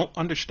if you don't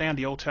understand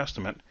the Old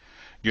Testament,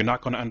 you're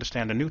not going to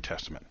understand the New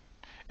Testament.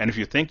 And if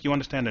you think you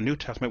understand the New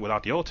Testament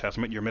without the Old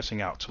Testament, you're missing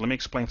out. So let me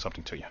explain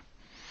something to you.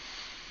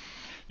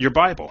 Your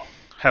Bible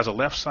has a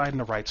left side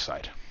and a right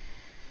side.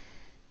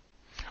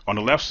 On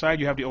the left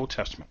side, you have the Old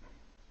Testament.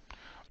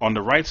 On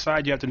the right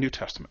side, you have the New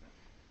Testament.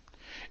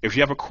 If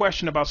you have a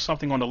question about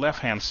something on the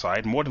left-hand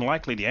side, more than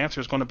likely the answer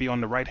is going to be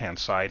on the right-hand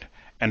side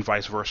and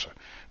vice versa.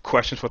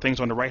 Questions for things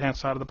on the right-hand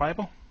side of the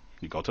Bible?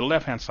 You go to the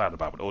left-hand side of the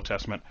Bible, the Old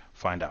Testament,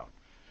 find out.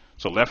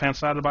 So left-hand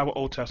side of the Bible,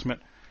 Old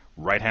Testament.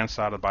 Right-hand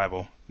side of the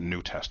Bible,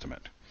 New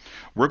Testament.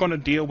 We're going to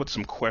deal with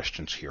some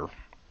questions here.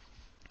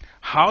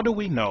 How do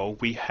we know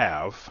we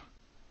have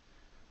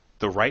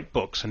the right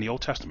books in the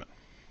Old Testament?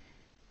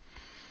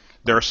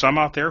 There are some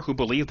out there who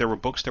believe there were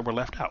books that were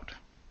left out.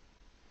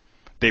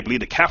 They believe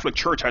the Catholic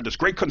Church had this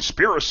great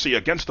conspiracy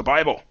against the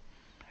Bible.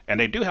 And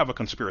they do have a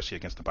conspiracy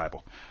against the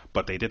Bible,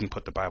 but they didn't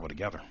put the Bible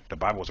together. The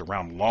Bible was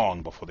around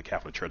long before the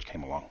Catholic Church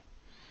came along.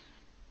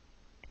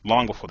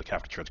 Long before the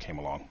Catholic Church came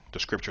along, the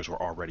scriptures were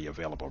already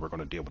available. We're going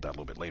to deal with that a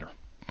little bit later.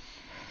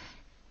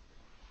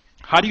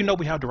 How do you know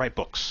we have the right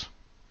books?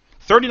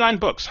 39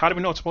 books. How do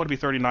we know it's supposed to be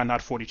 39,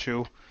 not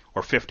 42,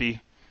 or 50,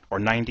 or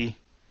 90?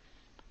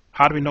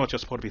 How do we know it's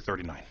just supposed to be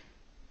 39?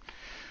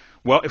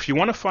 Well, if you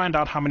want to find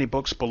out how many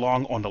books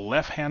belong on the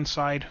left-hand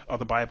side of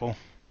the Bible,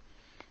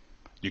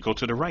 you go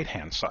to the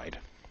right-hand side.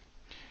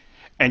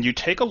 and you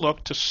take a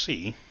look to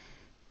see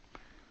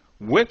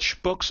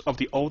which books of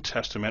the Old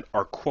Testament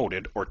are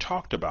quoted or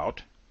talked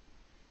about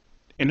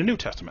in the New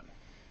Testament.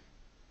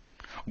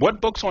 What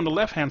books on the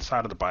left-hand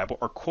side of the Bible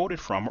are quoted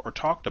from or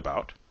talked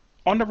about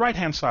on the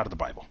right-hand side of the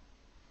Bible?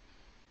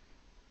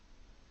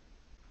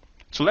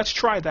 So let's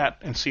try that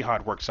and see how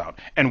it works out.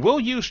 And we'll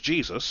use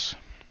Jesus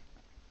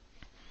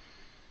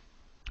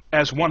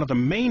as one of the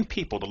main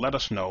people to let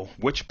us know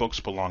which books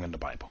belong in the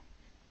Bible.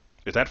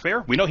 Is that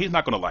fair? We know he's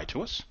not going to lie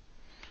to us.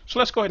 So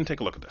let's go ahead and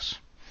take a look at this.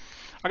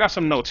 I got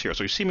some notes here,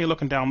 so you see me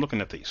looking down,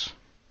 looking at these.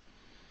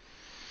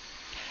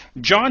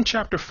 John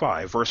chapter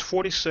 5, verse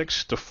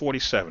 46 to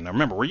 47. Now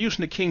remember, we're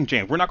using the King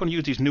James. We're not going to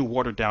use these new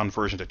watered-down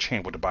versions to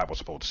change what the Bible's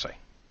supposed to say.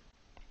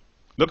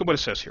 Look at what it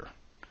says here.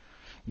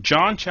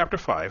 John chapter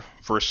 5,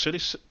 verse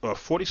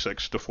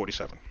 46 to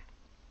 47.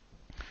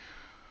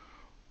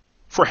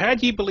 For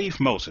had ye believed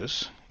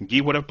Moses,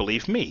 ye would have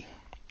believed me,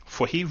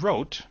 for he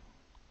wrote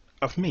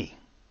of me.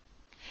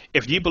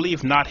 If ye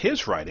believe not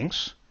his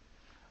writings,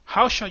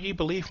 how shall ye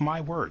believe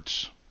my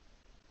words?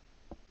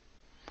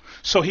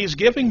 So he's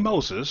giving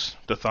Moses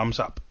the thumbs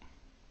up.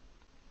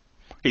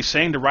 He's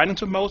saying the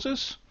writings of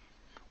Moses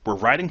were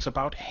writings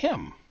about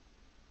him.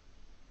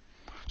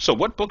 So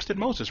what books did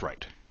Moses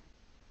write?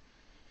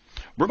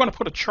 We're going to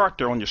put a chart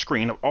there on your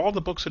screen of all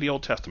the books of the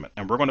Old Testament,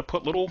 and we're going to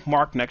put little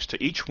mark next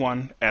to each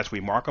one as we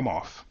mark them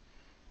off,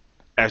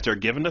 as they're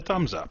given the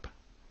thumbs up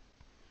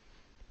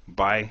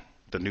by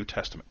the New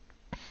Testament.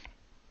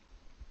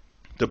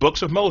 The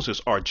books of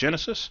Moses are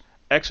Genesis,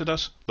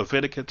 Exodus,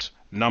 Leviticus,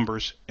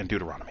 Numbers, and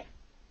Deuteronomy.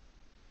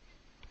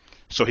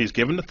 So he's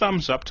given the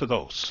thumbs up to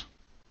those.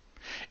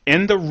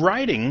 In the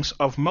writings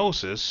of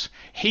Moses,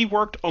 he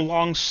worked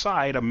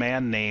alongside a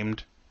man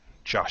named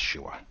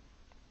Joshua.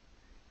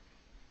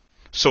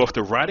 So if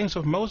the writings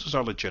of Moses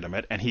are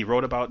legitimate, and he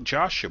wrote about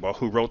Joshua,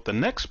 who wrote the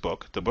next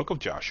book, the Book of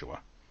Jasher,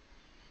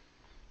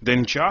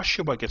 then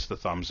Joshua gets the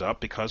thumbs up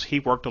because he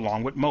worked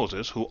along with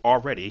Moses, who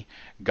already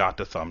got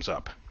the thumbs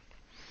up.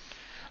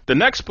 The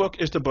next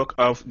book is the Book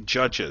of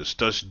Judges.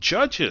 Does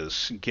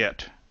Judges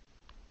get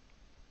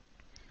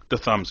the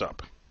thumbs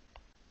up?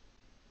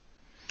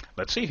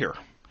 Let's see here.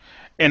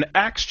 In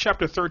Acts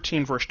chapter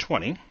 13, verse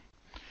 20,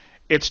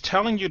 it's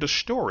telling you the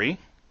story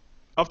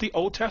of the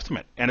Old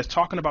Testament, and it's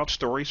talking about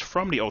stories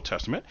from the Old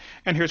Testament,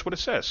 and here's what it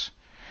says.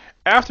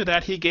 After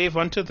that he gave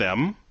unto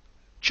them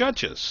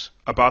judges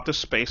about the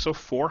space of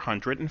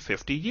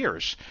 450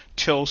 years,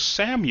 till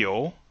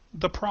Samuel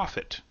the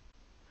prophet.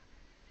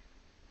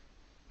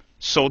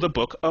 So the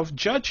book of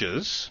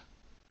Judges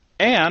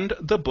and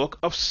the book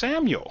of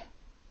Samuel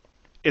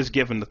is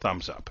given the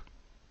thumbs up.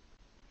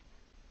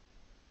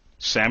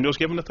 Samuel's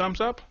given the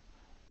thumbs up.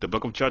 The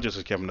book of Judges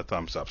is given the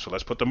thumbs up. So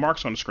let's put the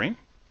marks on the screen.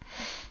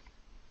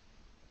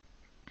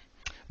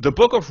 The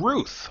book of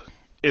Ruth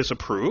is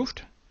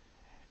approved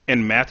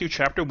in Matthew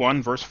chapter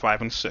 1, verse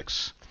 5 and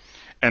 6.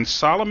 And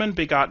Solomon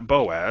begot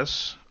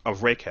Boaz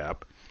of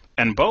Rachab,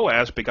 and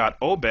Boaz begot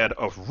Obed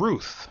of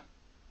Ruth.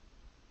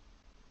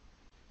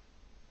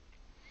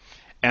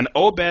 And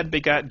Obed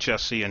begot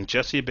Jesse, and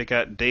Jesse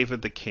begot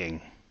David the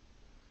king.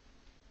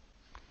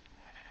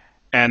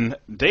 And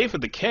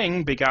David the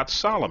king begot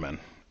Solomon,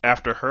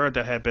 after her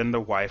that had been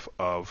the wife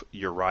of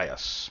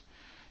Urias.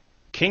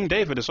 King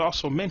David is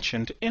also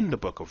mentioned in the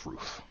book of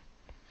Ruth.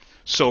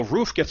 So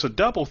Ruth gets a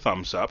double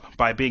thumbs up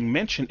by being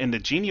mentioned in the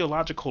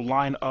genealogical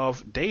line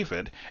of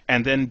David,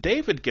 and then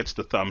David gets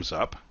the thumbs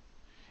up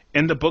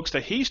in the books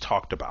that he's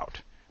talked about,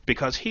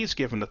 because he's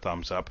given the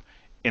thumbs up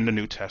in the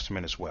New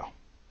Testament as well.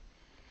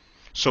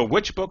 So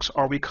which books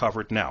are we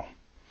covered now?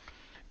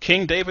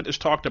 King David is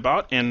talked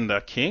about in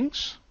the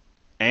Kings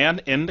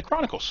and in the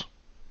Chronicles.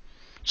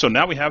 So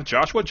now we have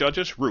Joshua,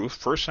 Judges,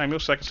 Ruth, 1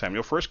 Samuel, 2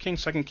 Samuel, 1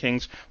 Kings, 2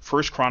 Kings,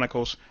 1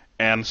 Chronicles,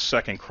 and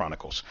 2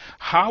 Chronicles.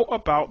 How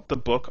about the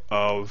book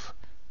of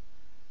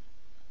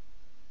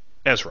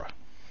Ezra?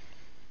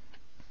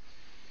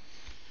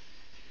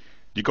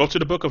 You go to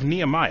the book of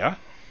Nehemiah,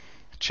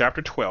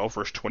 chapter 12,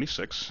 verse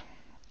 26.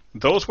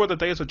 Those were the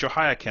days of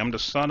Jehoiakim, the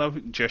son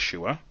of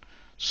Jeshua,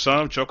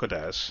 son of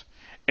Jochadaz,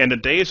 in the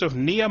days of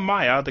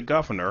Nehemiah the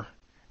governor,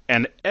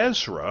 and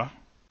Ezra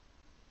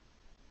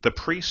the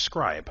priest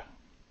scribe.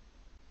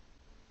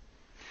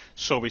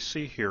 So we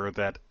see here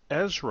that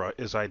Ezra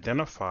is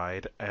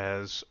identified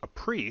as a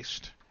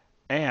priest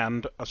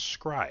and a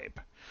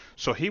scribe.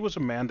 So he was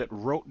a man that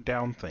wrote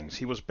down things.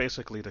 He was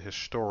basically the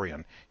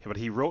historian, but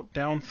he wrote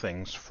down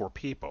things for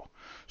people.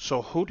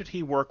 So who did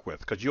he work with?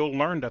 Because you'll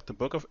learn that the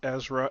book of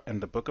Ezra and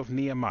the book of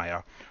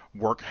Nehemiah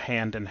work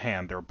hand in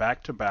hand. They're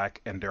back to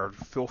back, and they're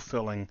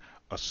fulfilling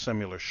a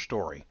similar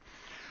story.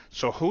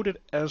 So who did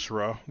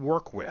Ezra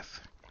work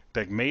with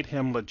that made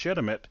him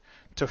legitimate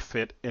to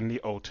fit in the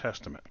Old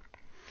Testament?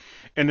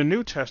 In the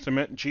New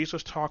Testament,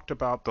 Jesus talked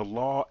about the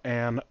law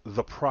and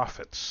the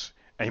prophets.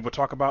 And he would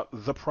talk about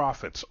the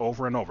prophets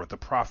over and over. The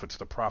prophets,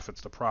 the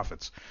prophets, the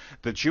prophets.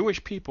 The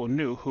Jewish people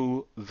knew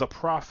who the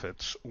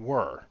prophets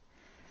were.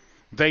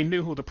 They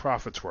knew who the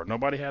prophets were.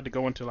 Nobody had to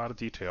go into a lot of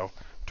detail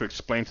to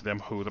explain to them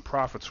who the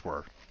prophets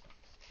were.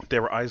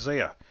 There were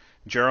Isaiah,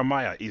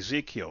 Jeremiah,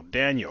 Ezekiel,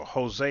 Daniel,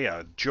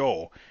 Hosea,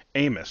 Joel,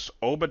 Amos,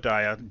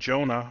 Obadiah,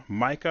 Jonah,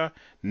 Micah,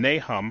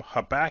 Nahum,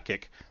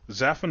 Habakkuk,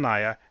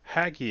 Zephaniah,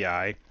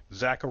 Haggai,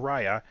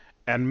 Zechariah,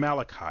 and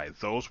Malachi.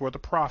 Those were the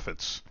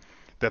prophets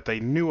that they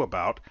knew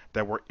about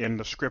that were in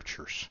the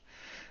scriptures.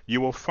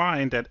 You will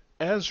find that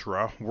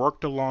Ezra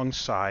worked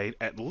alongside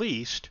at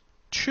least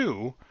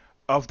two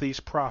of these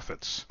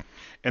prophets.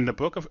 In the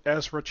book of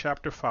Ezra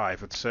chapter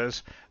 5 it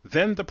says,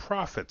 "Then the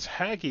prophets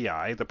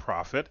Haggai the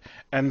prophet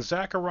and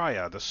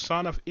Zechariah the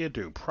son of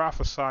Iddu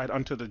prophesied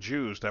unto the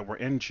Jews that were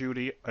in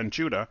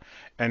Judah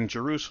and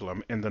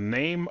Jerusalem in the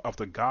name of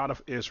the God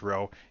of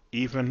Israel,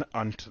 even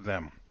unto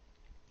them."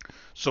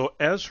 So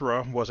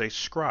Ezra was a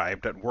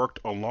scribe that worked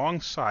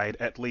alongside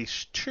at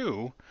least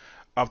two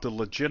of the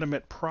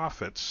legitimate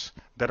prophets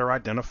that are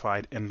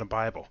identified in the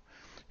Bible.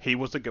 He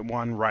was the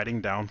one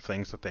writing down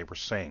things that they were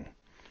saying.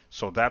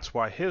 So that's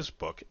why his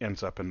book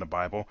ends up in the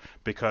Bible,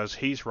 because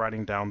he's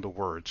writing down the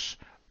words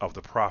of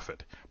the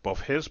prophet.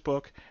 Both his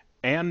book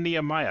and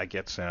Nehemiah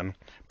gets in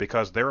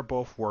because they're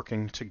both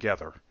working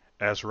together,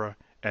 Ezra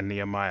and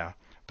Nehemiah.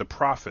 The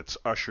prophets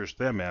ushers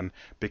them in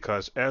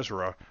because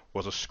Ezra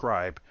was a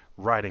scribe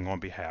writing on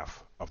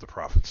behalf of the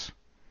prophets.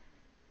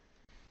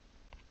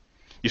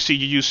 You see,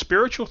 you use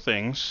spiritual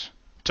things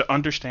to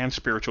understand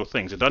spiritual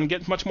things. It doesn't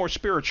get much more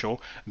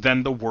spiritual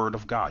than the Word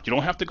of God. You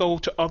don't have to go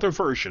to other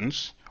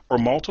versions or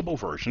multiple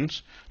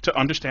versions to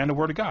understand the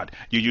Word of God.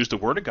 You use the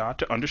Word of God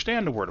to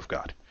understand the Word of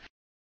God.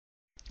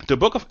 The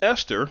book of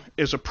Esther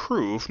is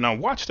approved. Now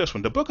watch this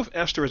one. The book of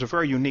Esther is a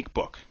very unique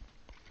book,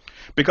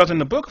 because in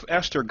the book of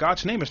Esther,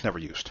 God's name is never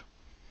used.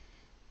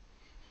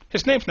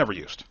 His name's never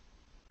used.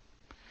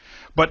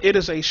 But it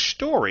is a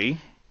story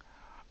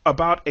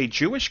about a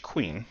Jewish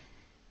queen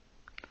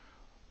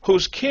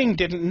whose king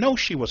didn't know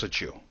she was a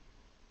Jew.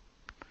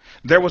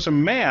 There was a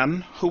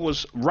man who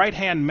was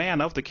right-hand man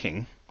of the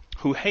king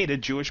who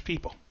hated Jewish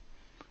people.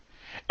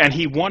 And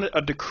he wanted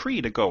a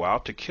decree to go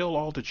out to kill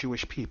all the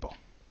Jewish people.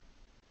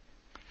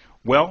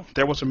 Well,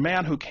 there was a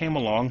man who came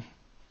along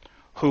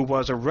who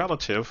was a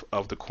relative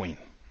of the queen,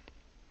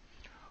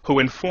 who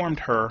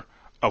informed her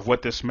of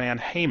what this man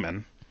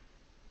Haman,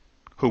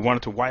 who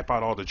wanted to wipe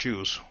out all the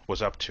Jews,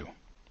 was up to.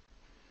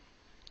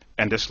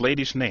 And this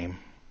lady's name,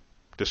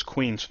 this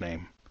queen's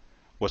name,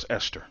 was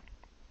Esther.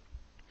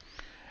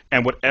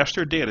 And what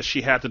Esther did is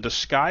she had to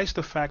disguise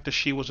the fact that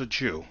she was a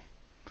Jew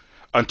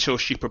until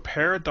she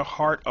prepared the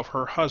heart of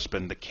her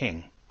husband, the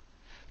king,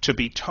 to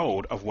be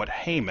told of what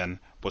Haman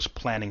was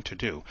planning to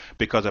do.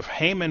 Because if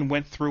Haman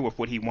went through with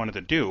what he wanted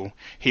to do,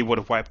 he would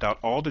have wiped out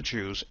all the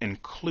Jews,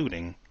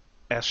 including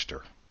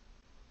Esther.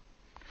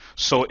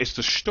 So it's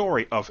the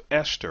story of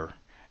Esther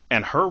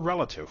and her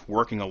relative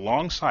working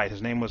alongside,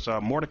 his name was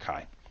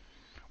Mordecai,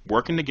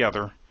 working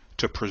together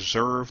to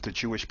preserve the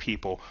Jewish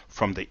people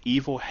from the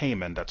evil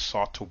Haman that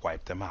sought to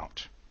wipe them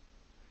out.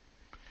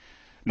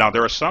 Now,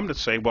 there are some that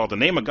say, well, the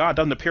name of God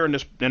doesn't appear in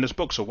this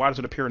book, so why does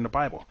it appear in the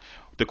Bible?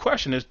 The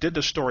question is, did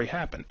the story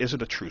happen? Is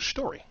it a true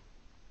story?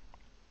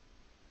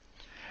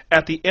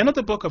 At the end of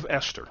the book of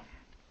Esther,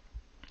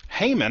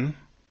 Haman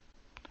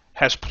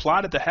has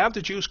plotted to have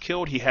the Jews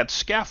killed. He had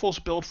scaffolds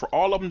built for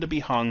all of them to be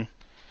hung.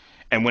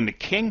 And when the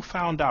king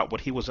found out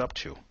what he was up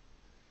to,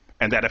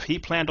 and that if he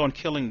planned on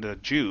killing the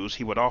Jews,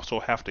 he would also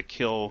have to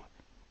kill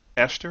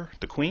Esther,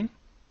 the queen,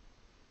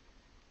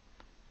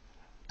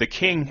 the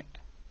king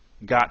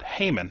got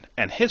Haman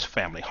and his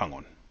family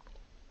hung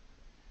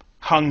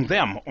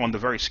them on the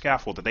very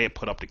scaffold that they had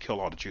put up to kill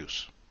all the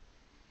Jews.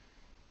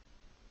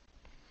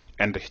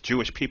 And the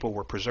Jewish people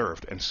were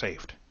preserved and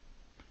saved.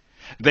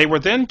 They were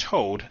then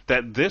told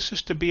that this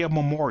is to be a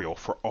memorial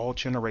for all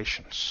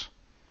generations.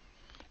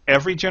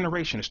 Every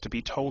generation is to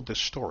be told this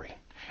story.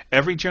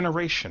 Every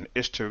generation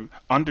is to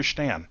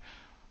understand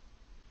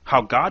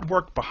how God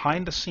worked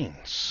behind the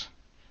scenes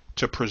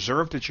to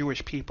preserve the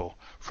Jewish people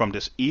from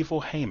this evil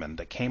Haman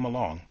that came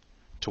along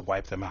to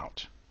wipe them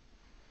out.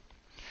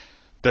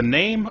 The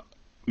name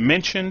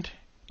mentioned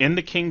in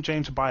the King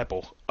James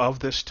Bible of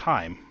this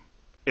time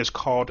is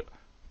called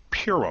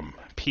Purim,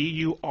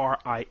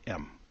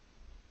 P-U-R-I-M.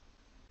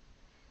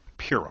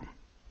 Purim.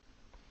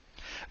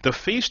 The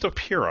Feast of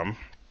Purim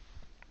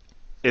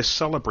is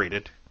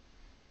celebrated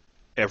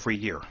every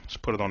year. Let's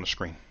put it on the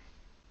screen.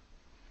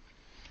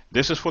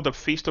 This is for the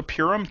Feast of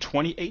Purim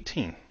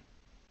 2018.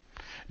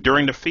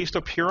 During the Feast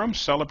of Purim,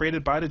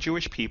 celebrated by the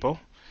Jewish people,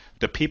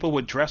 the people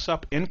would dress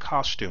up in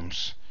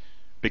costumes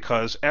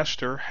because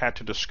Esther had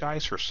to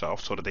disguise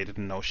herself so that they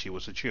didn't know she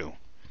was a Jew.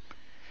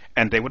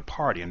 And they would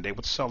party and they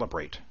would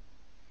celebrate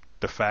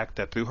the fact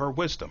that through her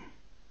wisdom,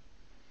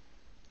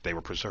 they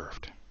were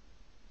preserved.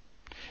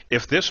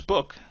 If this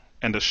book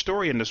and the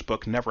story in this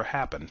book never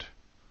happened,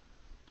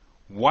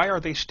 why are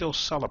they still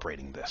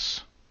celebrating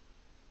this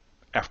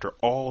after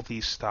all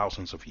these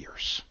thousands of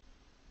years?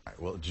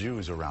 Well,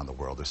 Jews around the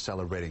world are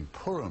celebrating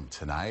Purim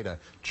tonight, a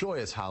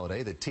joyous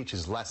holiday that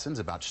teaches lessons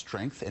about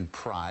strength and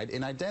pride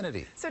in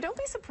identity. So don't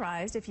be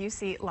surprised if you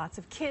see lots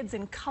of kids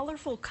in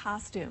colorful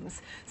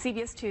costumes.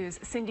 CBS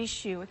 2's Cindy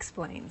Hsu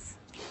explains.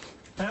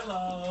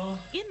 Hello.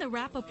 In the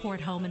Rappaport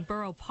home in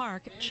Borough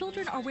Park,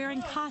 children are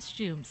wearing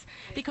costumes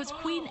because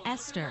Queen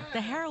Esther,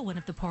 the heroine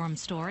of the Purim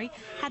story,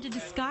 had to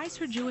disguise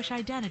her Jewish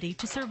identity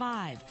to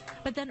survive,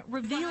 but then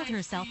revealed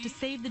herself to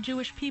save the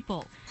Jewish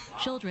people.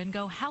 Children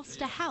go house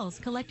to house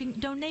collecting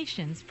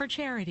donations for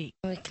charity.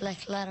 We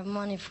collect a lot of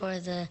money for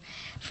the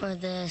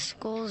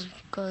schools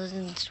because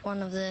it's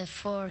one of the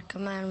 4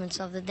 commandments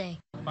of the day.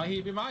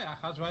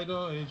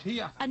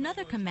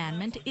 Another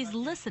commandment is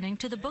listening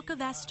to the Book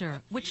of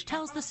Esther, which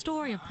tells the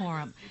story of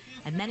Purim,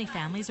 and many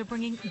families are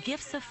bringing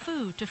gifts of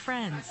food to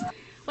friends.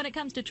 When it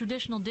comes to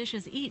traditional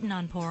dishes eaten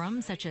on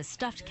Purim, such as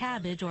stuffed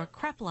cabbage or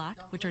kreplach,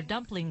 which are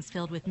dumplings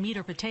filled with meat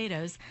or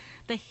potatoes,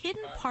 the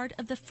hidden part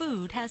of the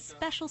food has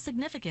special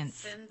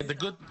significance. The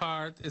good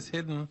part is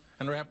hidden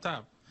and wrapped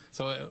up.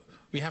 So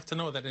we have to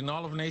know that in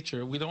all of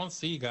nature, we don't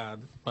see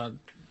God, but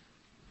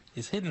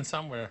He's hidden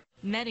somewhere.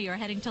 Many are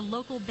heading to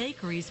local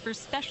bakeries for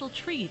special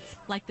treats,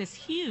 like this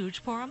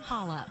huge Purim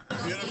challah.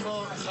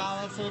 Beautiful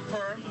challah for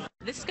Purim.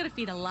 This is going to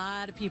feed a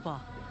lot of people.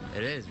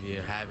 It is.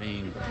 We're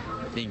having,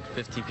 I think,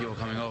 15 people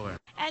coming over.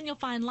 And you'll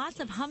find lots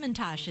of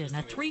hamantaschen,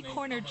 a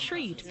 3-cornered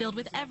treat filled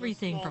with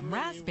everything from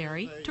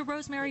raspberry to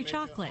rosemary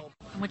chocolate.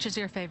 Which is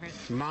your favorite?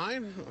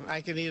 Mine?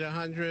 I can eat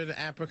 100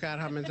 apricot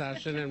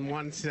hamantaschen in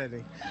one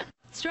sitting.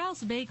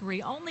 Strauss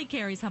Bakery only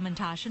carries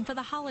hamantaschen for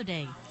the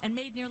holiday and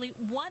made nearly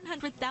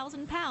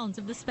 100,000 pounds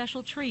of the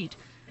special treat.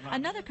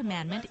 Another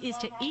commandment is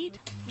to eat,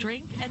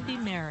 drink, and be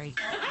merry.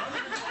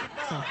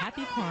 So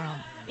happy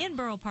Purim. In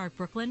Borough Park,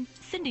 Brooklyn,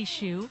 Cindy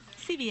Hsu,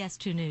 CBS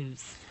 2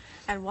 News.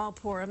 And while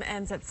Purim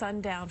ends at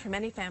sundown, for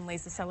many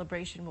families, the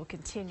celebration will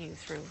continue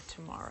through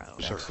tomorrow.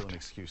 Also an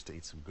excuse to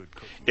eat some good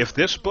cooking. If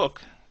this book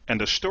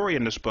and the story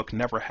in this book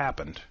never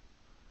happened,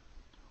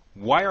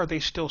 why are they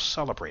still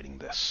celebrating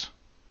this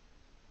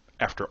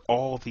after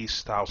all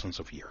these thousands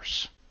of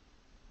years?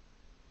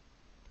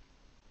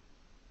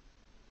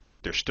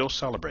 They're still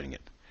celebrating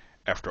it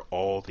after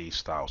all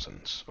these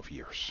thousands of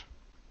years.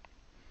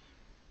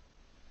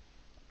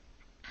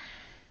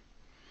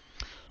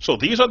 So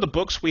these are the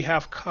books we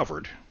have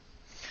covered: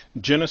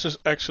 Genesis,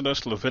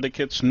 Exodus,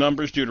 Leviticus,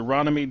 Numbers,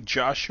 Deuteronomy,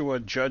 Joshua,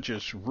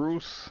 Judges,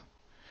 Ruth,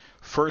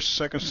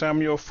 1st, 2nd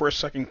Samuel,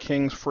 1st, 2nd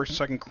Kings,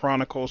 1st, 2nd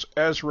Chronicles,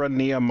 Ezra,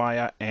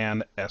 Nehemiah,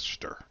 and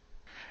Esther.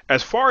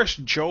 As far as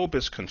Job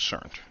is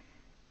concerned,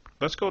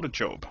 let's go to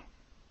Job.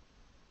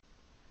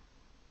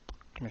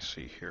 Let me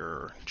see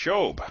here.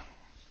 Job.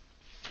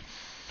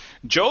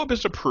 Job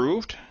is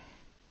approved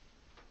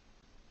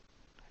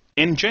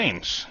in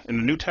James, in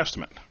the New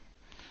Testament.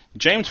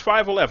 James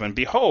 5:11,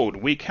 Behold,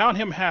 we count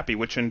him happy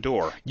which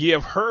endure. Ye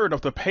have heard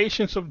of the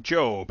patience of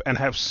Job, and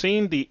have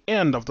seen the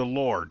end of the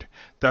Lord,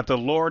 that the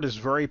Lord is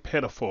very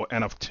pitiful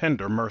and of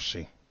tender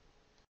mercy.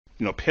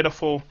 You know,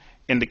 pitiful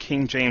in the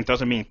King James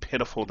doesn't mean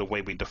pitiful the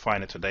way we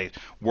define it today.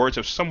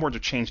 Some words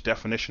have changed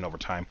definition over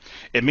time.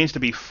 It means to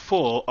be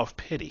full of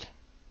pity.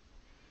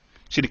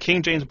 See, the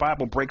King James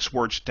Bible breaks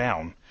words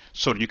down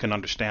so that you can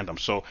understand them.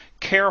 So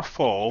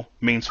careful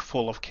means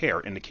full of care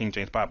in the King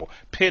James Bible.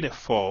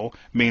 Pitiful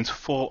means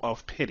full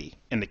of pity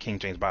in the King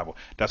James Bible.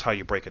 That's how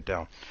you break it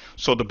down.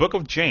 So the book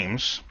of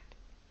James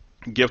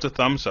gives a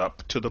thumbs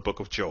up to the book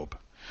of Job.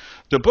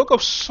 The book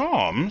of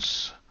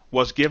Psalms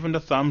was given the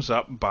thumbs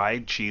up by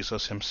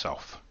Jesus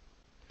himself.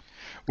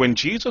 When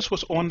Jesus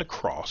was on the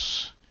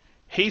cross,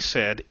 he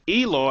said,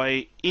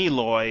 Eloi,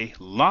 Eloi,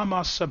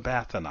 lama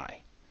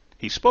sabachthani.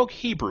 He spoke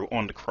Hebrew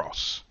on the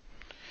cross.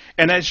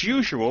 And as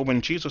usual,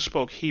 when Jesus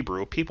spoke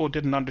Hebrew, people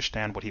didn't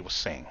understand what he was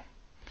saying.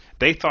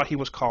 They thought he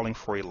was calling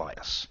for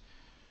Elias.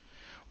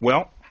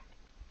 Well,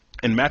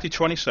 in Matthew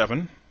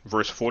 27,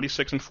 verse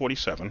 46 and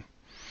 47,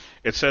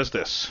 it says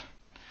this,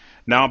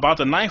 Now about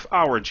the 9th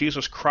hour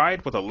Jesus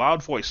cried with a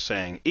loud voice,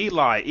 saying,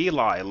 Eli,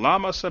 Eli,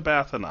 lama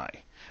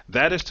sabachthani.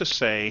 That is to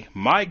say,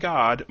 my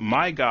God,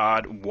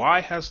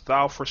 why hast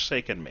thou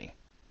forsaken me?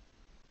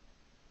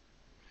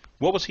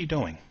 What was he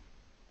doing?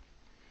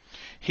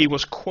 He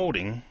was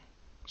quoting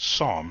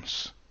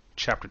Psalms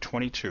chapter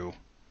 22,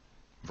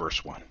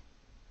 verse 1.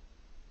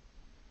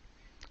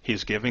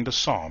 He's giving the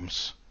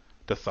Psalms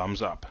the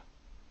thumbs up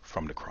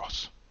from the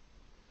cross.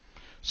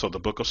 So the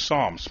book of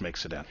Psalms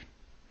makes it in.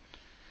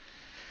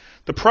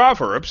 The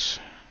Proverbs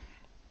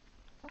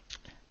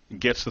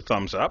gets the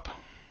thumbs up,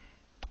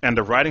 and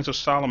the writings of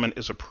Solomon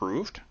is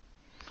approved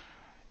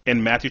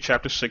in Matthew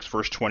chapter 6,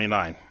 verse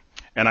 29.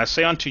 And I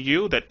say unto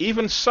you that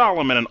even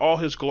Solomon in all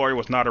his glory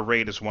was not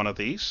arrayed as one of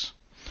these.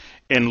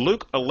 In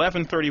Luke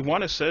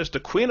 11:31 it says,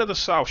 The queen of the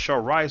south shall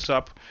rise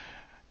up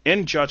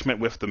in judgment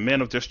with the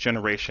men of this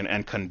generation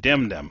and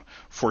condemn them,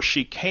 for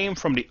she came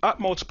from the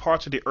utmost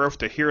parts of the earth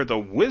to hear the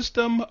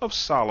wisdom of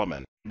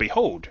Solomon.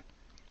 Behold,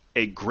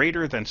 a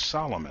greater than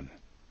Solomon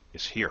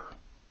is here.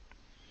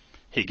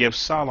 He gives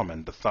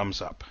Solomon the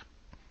thumbs up.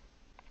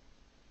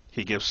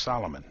 He gives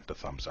Solomon the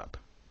thumbs up.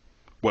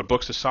 What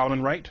books does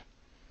Solomon write?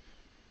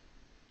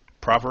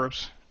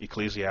 Proverbs,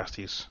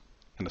 Ecclesiastes,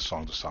 and the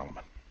Songs of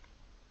Solomon.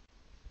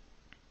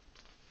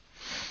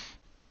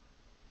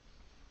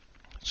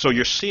 So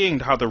you're seeing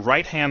how the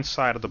right-hand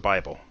side of the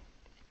Bible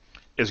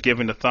is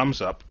giving the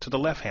thumbs up to the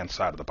left-hand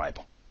side of the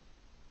Bible.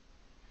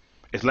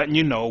 It's letting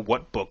you know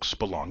what books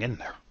belong in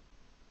there.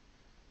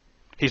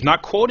 He's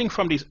not quoting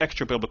from these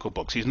extra biblical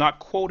books. He's not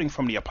quoting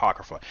from the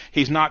Apocrypha.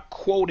 He's not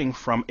quoting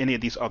from any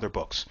of these other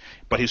books.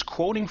 But he's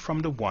quoting from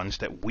the ones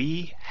that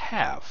we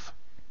have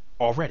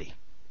already.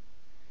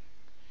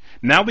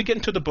 Now we get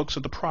into the books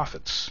of the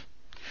prophets.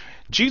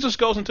 Jesus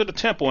goes into the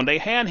temple and they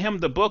hand him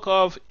the book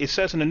of, it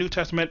says in the New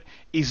Testament,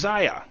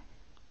 Isaiah,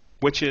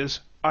 which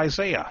is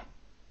Isaiah.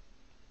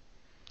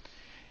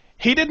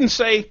 He didn't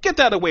say, get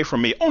that away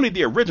from me. Only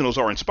the originals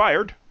are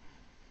inspired.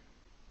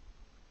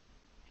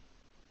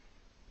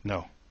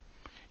 No.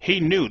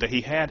 He knew that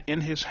he had in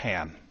his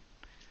hand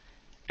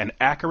an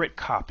accurate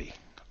copy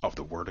of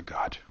the Word of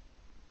God.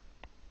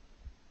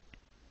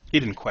 He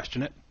didn't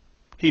question it.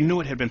 He knew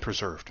it had been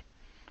preserved.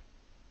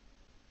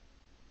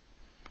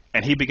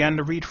 And he began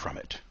to read from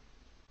it.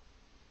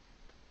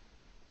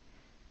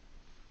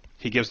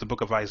 He gives the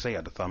book of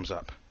Isaiah the thumbs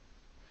up.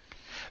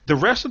 The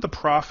rest of the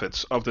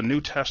prophets of the New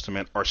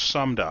Testament are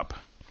summed up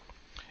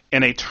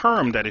in a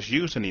term that is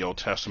used in the Old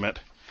Testament,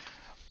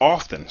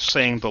 often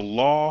saying the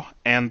law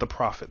and the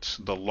prophets,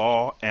 the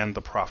law and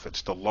the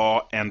prophets, the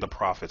law and the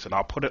prophets. And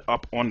I'll put it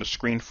up on the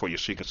screen for you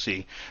so you can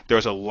see.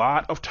 There's a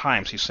lot of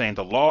times he's saying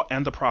the law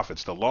and the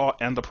prophets, the law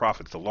and the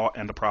prophets, the law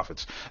and the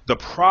prophets. The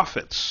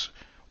prophets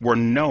were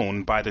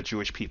known by the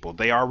Jewish people.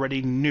 They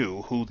already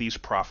knew who these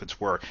prophets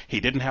were. He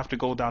didn't have to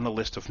go down the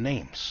list of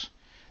names.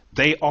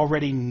 They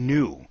already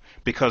knew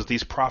because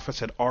these prophets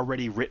had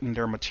already written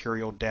their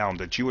material down.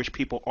 The Jewish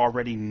people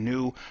already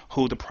knew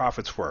who the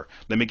prophets were.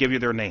 Let me give you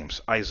their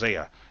names.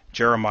 Isaiah,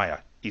 Jeremiah,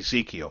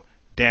 Ezekiel,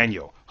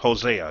 Daniel,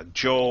 Hosea,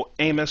 Joel,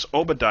 Amos,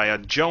 Obadiah,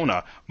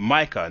 Jonah,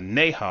 Micah,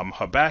 Nahum,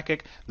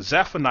 Habakkuk,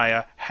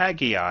 Zephaniah,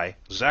 Haggai,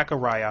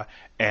 Zechariah,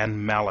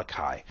 and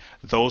Malachi.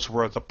 Those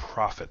were the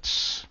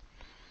prophets.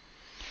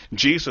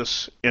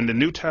 Jesus, in the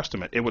New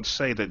Testament, it would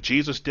say that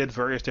Jesus did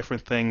various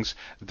different things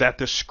that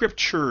the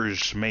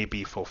scriptures may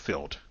be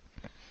fulfilled.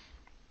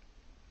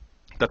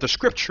 That the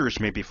scriptures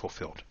may be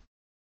fulfilled.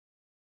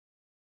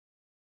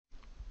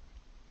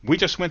 We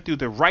just went through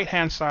the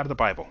right-hand side of the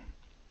Bible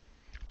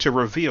to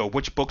reveal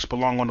which books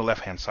belong on the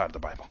left-hand side of the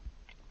Bible.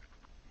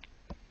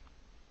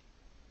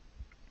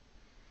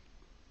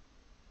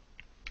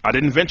 I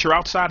didn't venture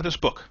outside of this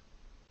book.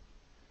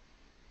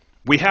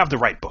 We have the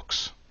right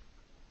books.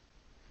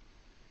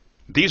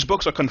 These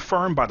books are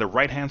confirmed by the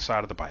right-hand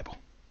side of the Bible.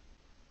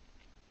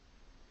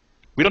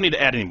 We don't need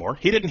to add any more.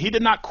 He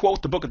did not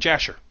quote the Book of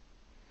Jasher.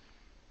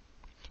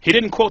 He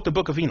didn't quote the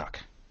Book of Enoch.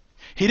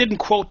 He didn't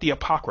quote the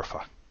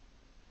Apocrypha.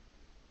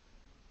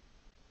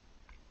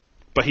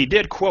 But he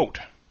did quote,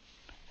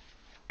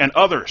 and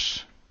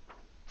others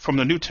from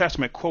the New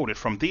Testament quoted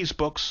from these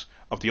books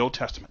of the Old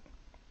Testament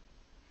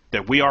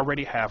that we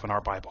already have in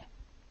our Bible.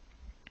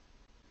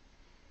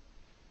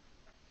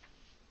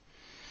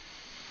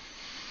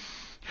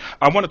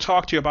 I want to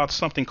talk to you about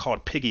something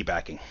called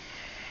piggybacking.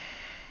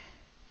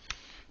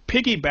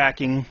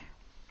 Piggybacking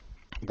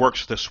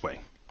works this way.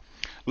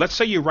 Let's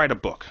say you write a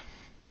book.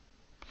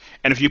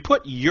 And if you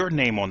put your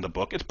name on the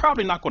book, it's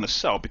probably not going to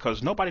sell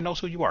because nobody knows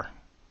who you are.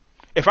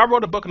 If I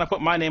wrote a book and I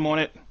put my name on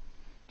it,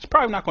 it's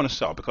probably not going to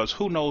sell because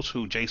who knows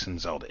who Jason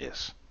Zelda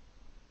is?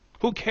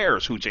 Who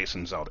cares who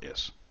Jason Zelda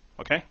is?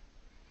 Okay?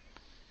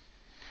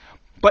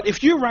 But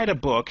if you write a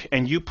book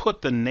and you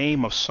put the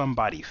name of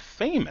somebody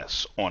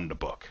famous on the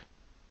book,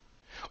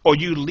 or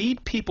you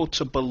lead people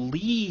to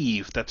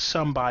believe that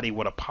somebody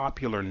with a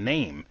popular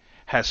name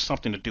has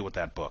something to do with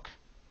that book,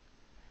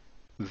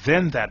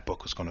 then that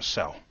book is going to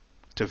sell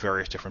to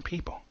various different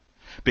people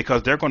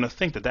because they're going to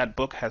think that that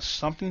book has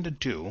something to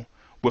do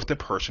with the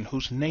person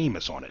whose name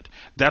is on it.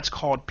 That's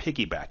called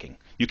piggybacking.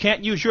 You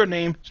can't use your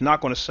name, it's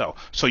not going to sell.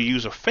 So you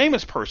use a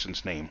famous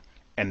person's name,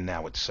 and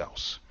now it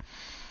sells.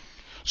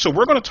 So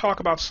we're going to talk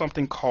about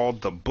something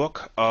called the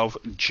Book of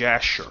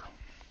Jasher.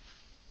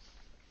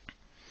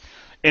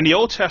 In the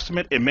Old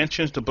Testament, it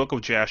mentions the Book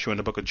of Jasher in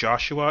the Book of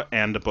Joshua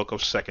and the Book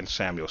of 2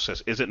 Samuel. It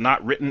says, is it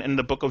not written in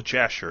the Book of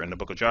Jasher, in the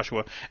Book of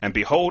Joshua? And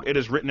behold, it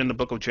is written in the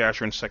Book of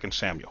Jasher in 2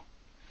 Samuel.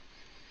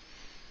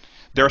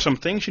 There are some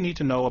things you need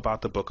to know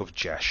about the Book of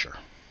Jasher.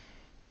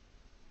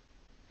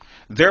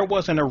 There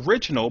was an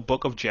original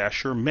Book of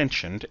Jasher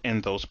mentioned in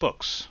those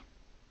books.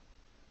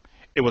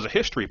 It was a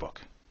history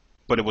book,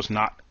 but it was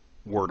not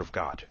Word of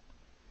God.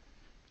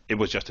 It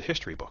was just a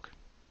history book.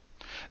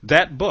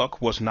 That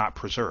book was not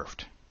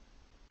preserved.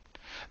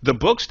 The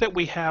books that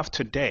we have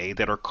today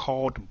that are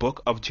called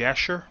Book of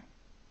Jasher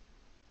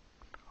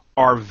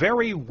are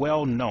very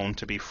well known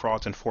to be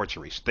frauds and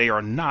forgeries. They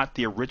are not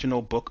the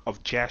original Book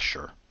of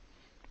Jasher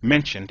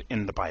mentioned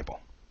in the Bible.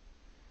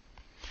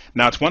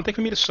 Now, it's one thing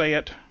for me to say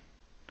it.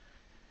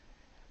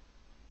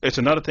 It's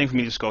another thing for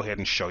me to just go ahead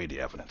and show you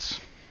the evidence.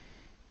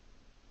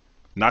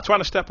 Not trying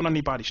to step on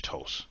anybody's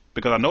toes,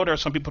 because I know there are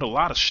some people who put a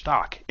lot of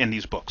stock in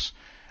these books.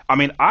 I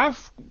mean,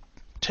 I've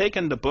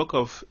taken the Book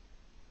of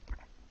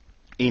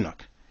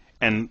Enoch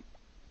and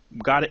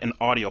got it in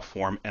audio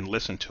form and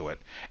listened to it,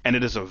 and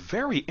it is a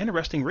very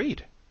interesting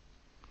read.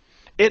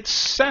 It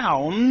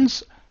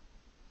sounds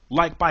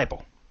like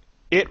Bible.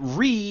 It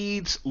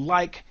reads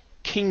like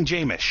King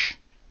James.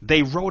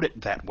 They wrote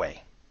it that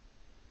way,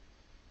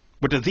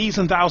 with the these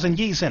and thous and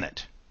ye's in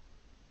it.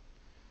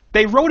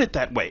 They wrote it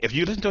that way. If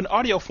you listen to an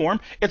audio form,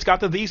 it's got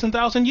the these and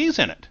thous and ye's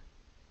in it.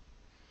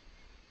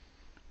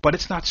 But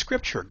it's not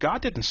scripture.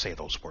 God didn't say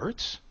those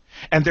words.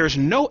 And there's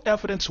no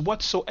evidence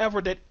whatsoever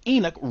that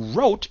Enoch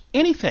wrote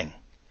anything.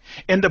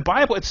 In the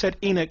Bible, it said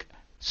Enoch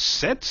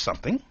said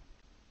something.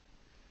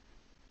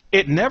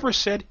 It never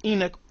said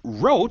Enoch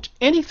wrote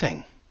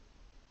anything.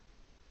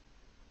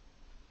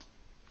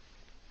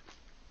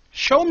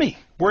 Show me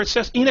where it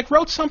says Enoch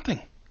wrote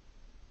something.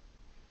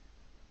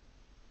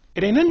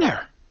 It ain't in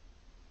there.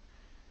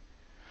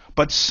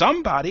 But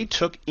somebody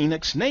took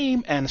Enoch's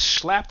name and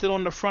slapped it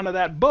on the front of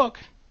that book,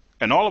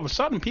 and all of a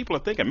sudden people are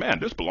thinking, man,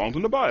 this belongs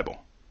in the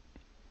Bible.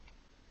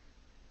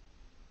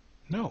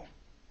 No.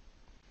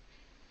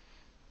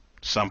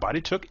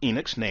 Somebody took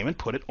Enoch's name and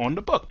put it on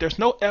the book. There's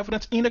no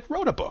evidence Enoch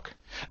wrote a book.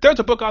 There's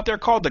a book out there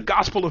called The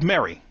Gospel of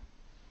Mary.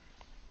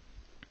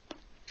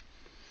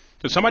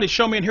 Did somebody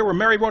show me in here where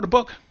Mary wrote a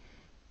book?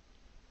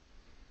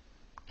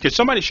 Did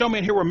somebody show me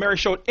in here where Mary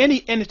showed any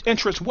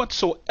interest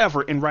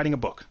whatsoever in writing a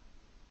book?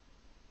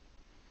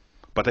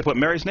 But they put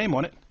Mary's name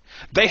on it.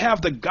 They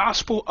have the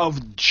Gospel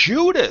of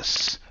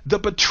Judas, the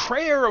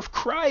betrayer of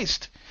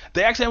Christ.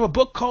 They actually have a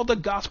book called the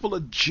Gospel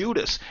of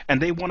Judas,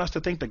 and they want us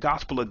to think the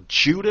Gospel of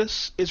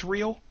Judas is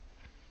real.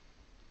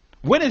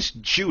 When is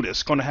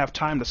Judas going to have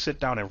time to sit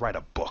down and write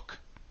a book?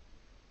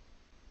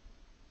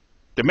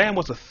 The man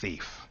was a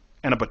thief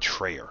and a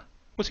betrayer.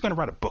 What's he going to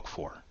write a book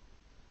for?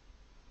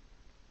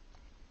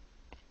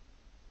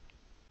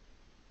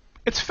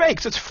 It's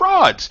fakes. It's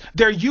frauds.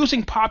 They're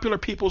using popular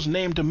people's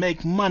name to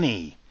make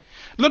money.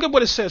 Look at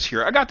what it says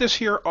here. I got this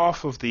here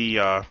off of the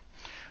a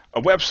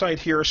website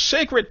here,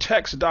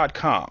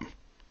 sacredtext.com.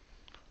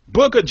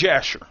 Book of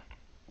Jasher.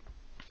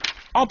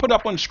 I'll put it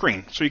up on the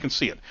screen so you can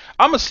see it.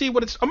 I'm going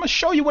to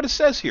show you what it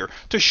says here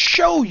to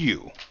show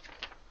you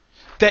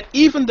that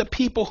even the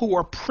people who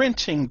are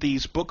printing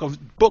these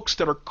books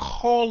that are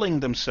calling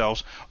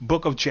themselves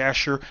Book of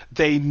Jasher,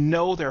 they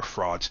know they're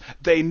frauds.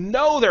 They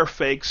know they're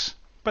fakes.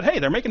 But hey,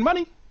 they're making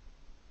money,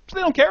 so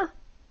they don't care.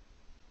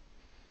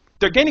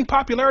 They're gaining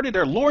popularity.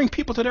 They're luring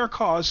people to their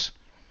cause,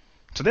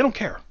 so they don't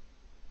care.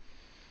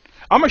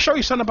 I'm going to show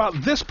you something about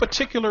this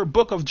particular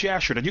Book of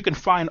Jasher that you can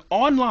find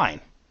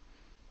online.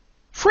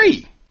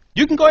 Free.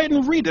 You can go ahead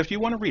and read it if you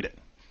want to read it.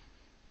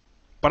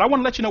 But I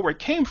want to let you know where it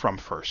came from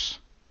first,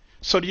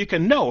 so that you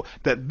can know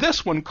that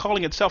this one,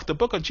 calling itself the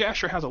Book of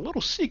Jasher, has a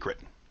little secret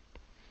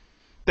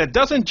that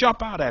doesn't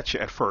jump out at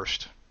you at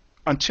first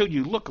until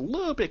you look a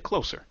little bit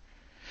closer.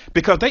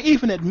 Because they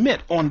even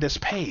admit on this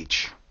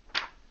page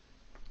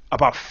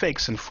about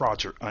fakes and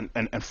frauds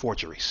and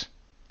forgeries.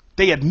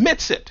 They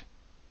admits it.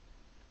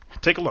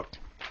 Take a look.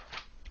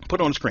 Put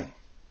it on the screen.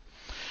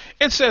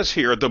 It says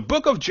here, the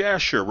Book of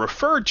Jasher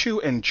referred to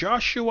in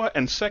Joshua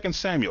and 2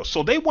 Samuel.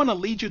 So they want to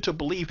lead you to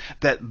believe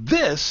that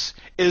this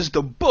is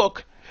the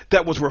book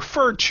that was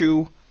referred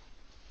to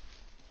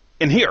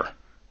in here.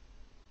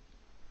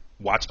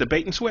 Watch the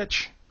bait and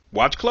switch.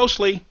 Watch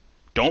closely.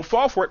 Don't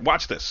fall for it.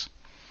 Watch this.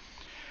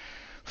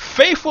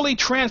 Faithfully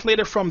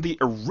translated from the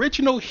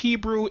original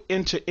Hebrew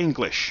into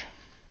English.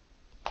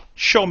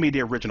 Show me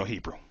the original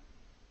Hebrew.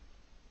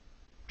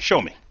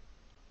 Show me.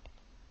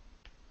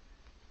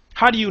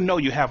 How do you know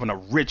you have an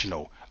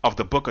original of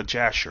the Book of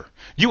Jasher?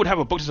 You would have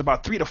a book that's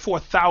about 3,000 to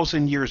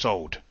 4,000 years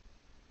old.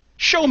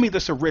 Show me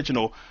this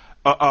original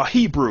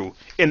Hebrew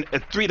in a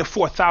 3,000 to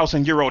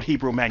 4,000 year old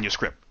Hebrew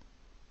manuscript.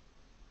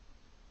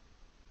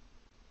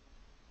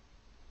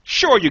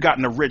 Sure, you got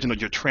an original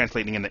you're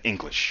translating into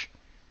English.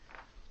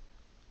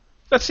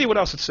 Let's see what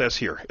else it says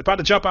here. It's about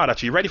to jump out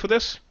at you. You ready for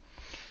this?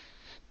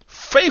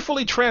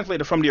 Faithfully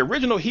translated from the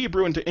original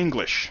Hebrew into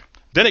English.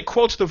 Then it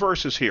quotes the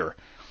verses here.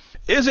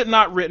 Is it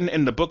not written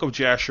in the Book of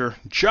Jasher,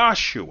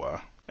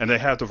 Joshua, and they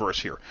have the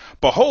verse here.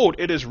 Behold,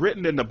 it is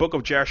written in the Book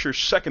of Jasher,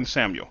 2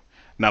 Samuel.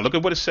 Now look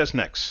at what it says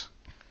next.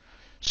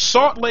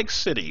 Salt Lake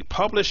City,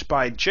 published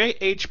by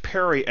J.H.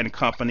 Perry and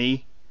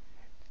Company,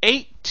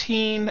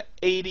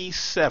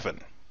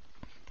 1887.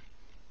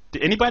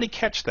 Did anybody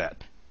catch that?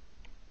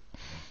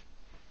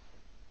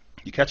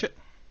 You catch it?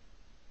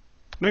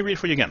 Let me read it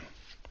for you again.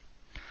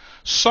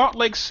 Salt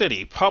Lake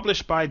City,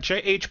 published by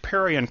J.H.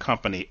 Perry and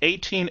Company,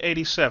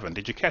 1887.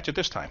 Did you catch it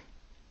this time?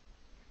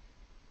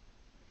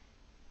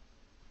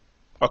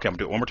 Okay, I'm going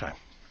to do it one more time.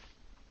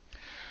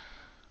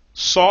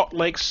 Salt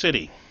Lake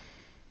City.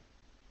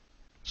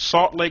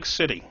 Salt Lake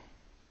City.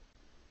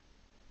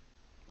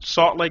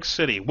 Salt Lake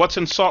City. What's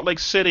in Salt Lake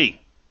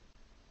City?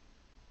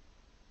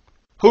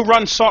 Who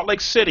runs Salt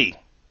Lake City?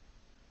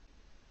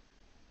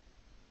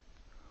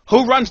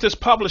 Who runs this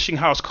publishing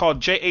house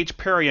called J.H.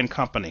 Perry and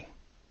Company?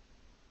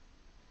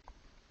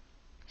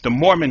 The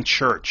Mormon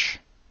Church.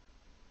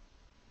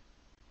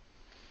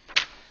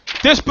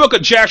 This Book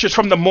of Jasher is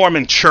from the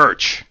Mormon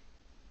Church.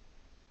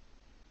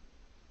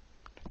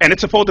 And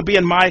it's supposed to be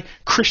in my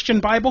Christian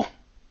Bible?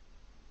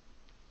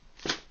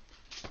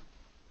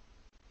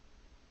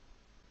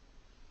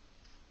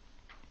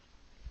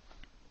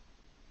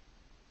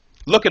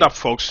 Look it up,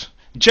 folks.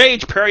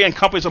 J.H. Perry and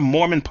Company's a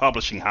Mormon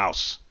publishing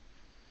house.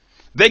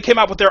 They came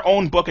out with their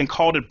own book and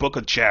called it Book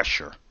of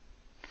Jasher.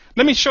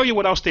 Let me show you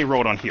what else they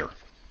wrote on here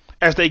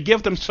as they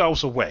give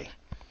themselves away.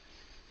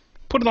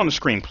 Put it on the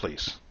screen,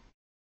 please.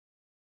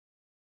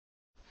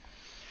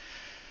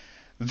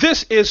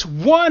 This is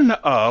one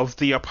of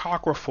the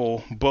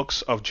apocryphal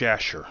books of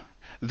Jasher.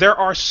 There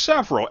are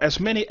several, as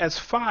many as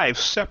 5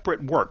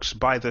 separate works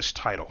by this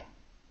title.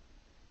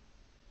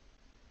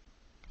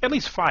 At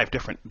least 5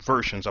 different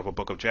versions of a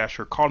Book of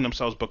Jasher, calling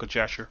themselves Book of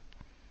Jasher.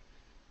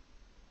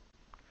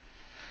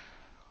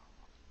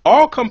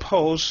 All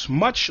composed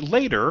much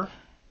later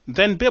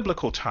than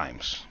biblical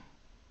times.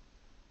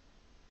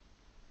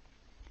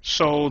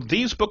 So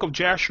these Book of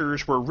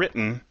Jashers were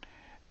written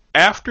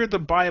after the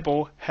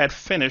Bible had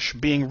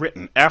finished being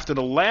written, after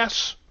the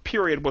last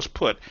period was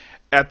put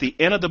at the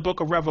end of the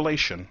book of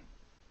Revelation.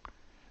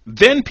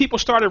 Then people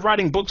started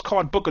writing books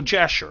called Book of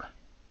Jasher.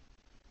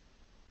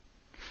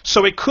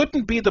 So it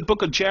couldn't be the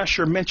Book of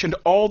Jasher mentioned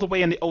all the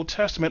way in the Old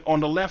Testament on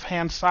the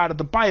left-hand side of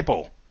the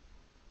Bible.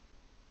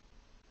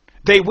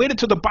 They waited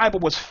till the Bible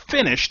was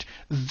finished,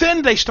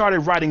 then they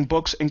started writing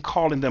books and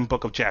calling them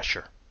Book of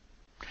Jasher.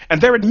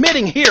 And they're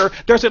admitting here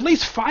there's at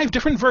least 5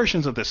 different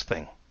versions of this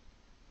thing.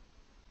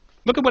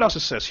 Look at what else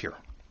it says here.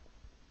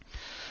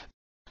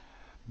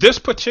 This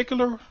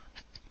particular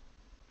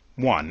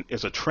one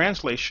is a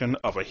translation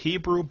of a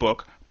Hebrew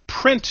book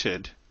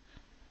printed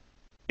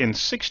in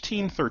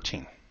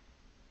 1613.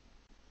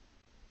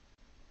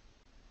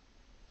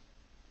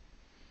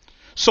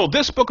 So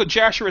this Book of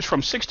Jasher is from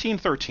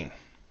 1613.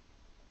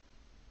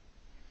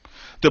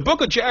 The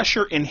Book of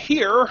Jasher in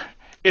here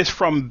is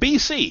from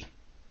BC.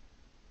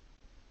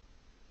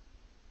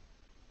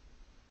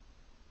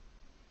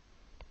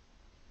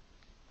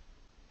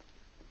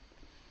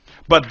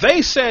 But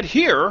they said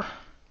here,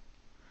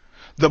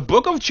 the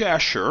Book of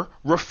Jasher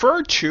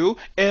referred to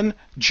in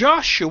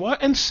Joshua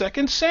and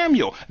 2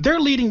 Samuel. They're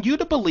leading you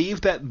to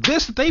believe that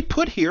this they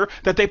put here,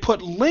 that they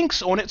put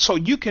links on it so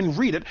you can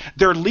read it.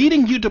 They're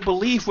leading you to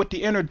believe with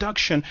the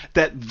introduction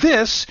that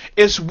this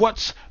is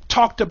what's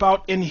talked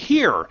about in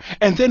here.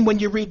 And then when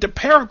you read the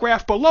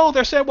paragraph below,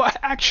 they're saying, well,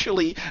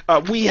 actually,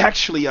 we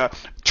actually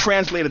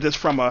translated this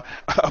from a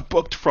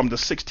book from the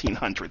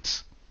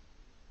 1600s.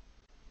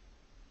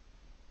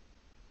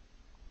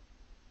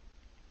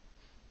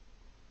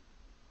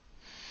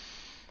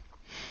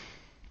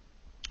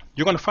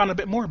 You're going to find a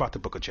bit more about the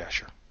Book of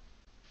Jasher.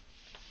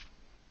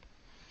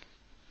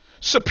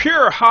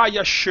 Sapir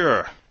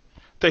HaYashur,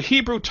 the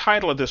Hebrew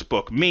title of this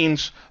book,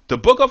 means the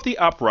Book of the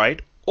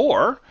Upright,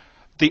 or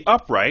the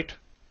Upright,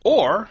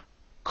 or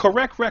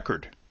Correct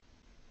Record.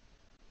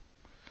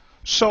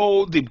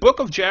 So the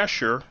Book of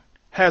Jasher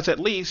has at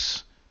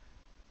least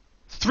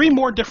 3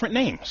 more different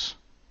names.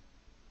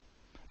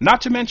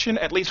 Not to mention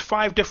at least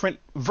 5 different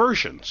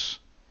versions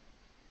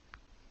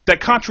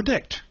that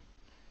contradict,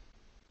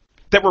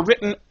 that were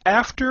written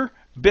after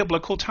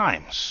biblical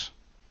times.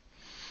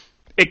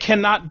 It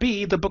cannot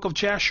be the Book of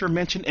Jasher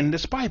mentioned in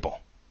this Bible.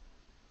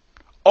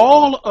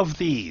 All of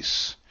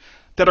these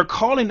that are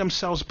calling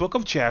themselves Book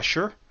of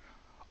Jasher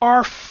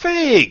are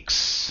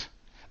fakes.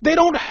 They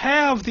don't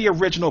have the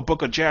original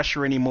Book of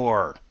Jasher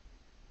anymore.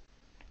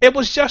 It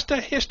was just a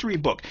history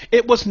book.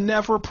 It was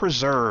never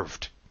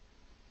preserved.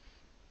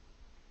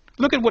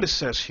 Look at what it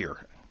says here.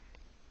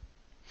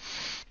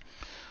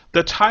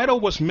 The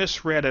title was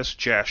misread as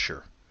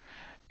Jasher.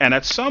 And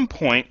at some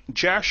point,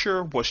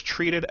 Jasher was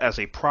treated as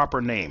a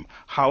proper name.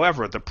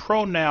 However, the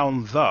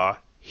pronoun the,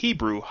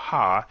 Hebrew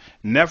ha,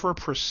 never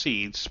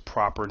precedes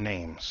proper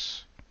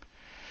names.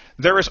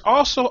 There is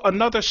also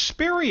another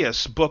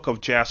spurious book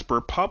of Jasper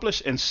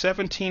published in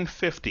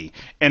 1750,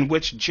 in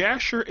which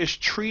Jasher is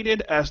treated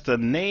as the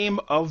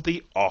name of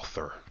the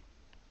author.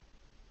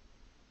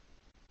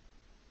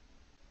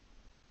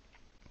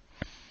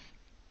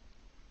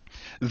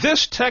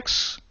 This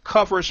text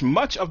covers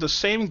much of the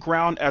same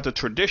ground as the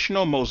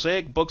traditional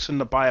Mosaic books in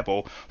the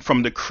Bible,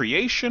 from the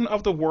creation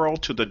of the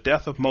world to the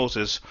death of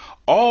Moses,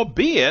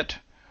 albeit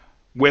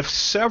with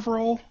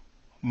several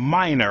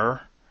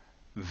minor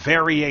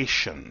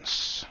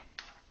variations.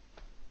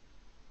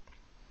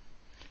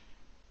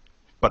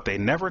 But they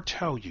never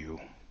tell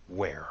you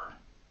where.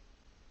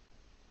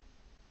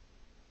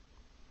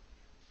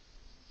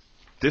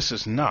 This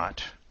is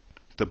not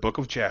the Book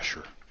of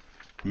Jasher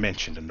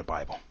mentioned in the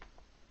Bible.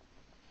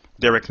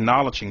 They're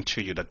acknowledging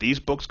to you that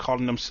these books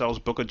calling themselves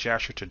Book of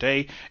Jasher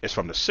today is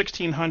from the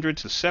 1600s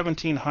to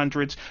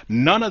 1700s.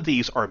 None of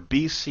these are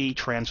BC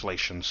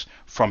translations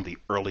from the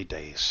early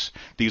days.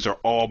 These are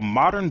all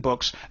modern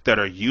books that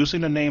are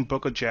using the name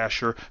Book of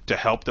Jasher to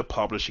help the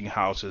publishing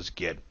houses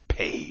get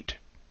paid.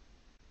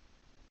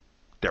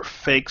 They're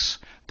fakes,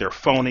 they're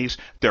phonies,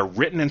 they're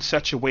written in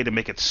such a way to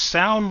make it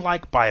sound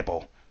like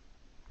Bible.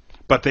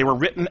 But they were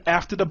written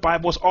after the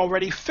Bible was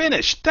already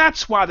finished.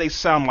 That's why they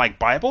sound like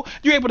Bible.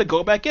 You're able to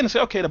go back in and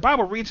say, okay, the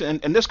Bible reads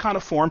in this kind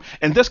of form,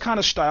 in this kind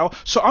of style,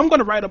 so I'm going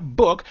to write a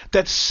book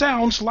that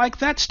sounds like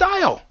that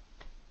style.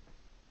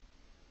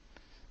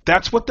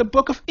 That's what the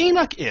book of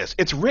Enoch is.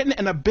 It's written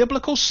in a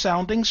biblical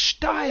sounding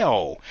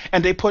style.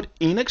 And they put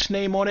Enoch's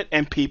name on it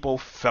and people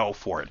fell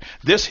for it.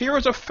 This here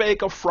is a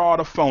fake, a fraud,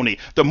 a phony.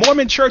 The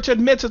Mormon church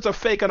admits it's a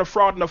fake and a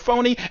fraud and a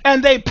phony,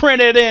 and they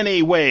print it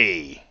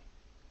anyway.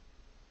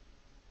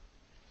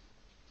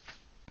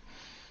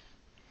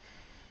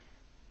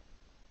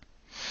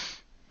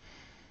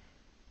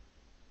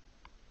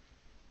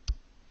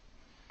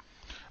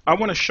 I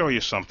want to show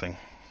you something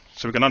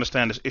so we can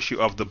understand this issue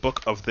of the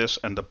book of this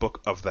and the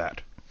book of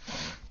that.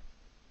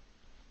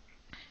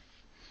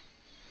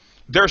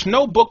 There's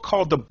no book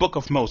called the Book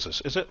of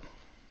Moses, is it?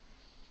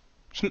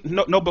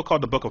 No book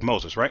called the Book of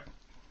Moses, right?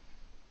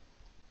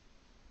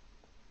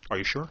 Are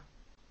you sure?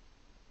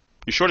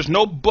 You sure there's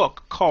no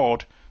book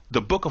called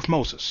the Book of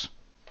Moses?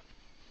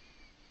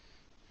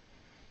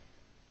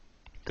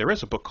 There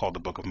is a book called the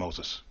Book of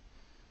Moses.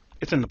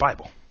 It's in the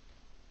Bible.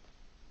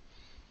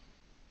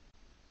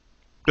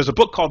 There's a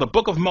book called the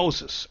Book of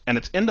Moses, and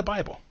it's in the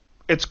Bible.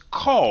 It's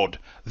called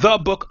the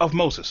Book of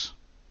Moses.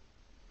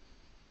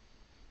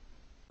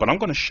 But I'm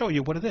going to show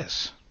you what it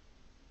is.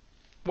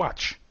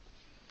 Watch.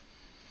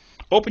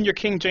 Open your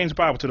King James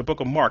Bible to the book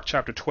of Mark,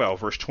 chapter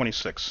 12, verse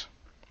 26.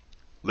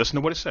 Listen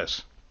to what it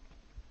says.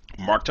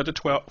 Mark chapter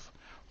 12,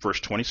 verse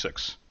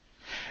 26.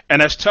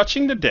 And as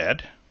touching the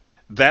dead,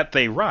 that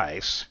they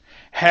rise,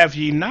 have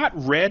ye not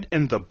read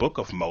in the book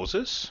of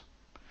Moses,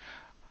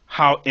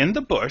 how in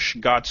the bush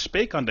God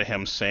spake unto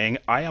him, saying,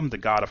 I am the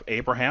God of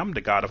Abraham, the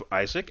God of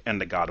Isaac,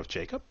 and the God of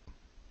Jacob?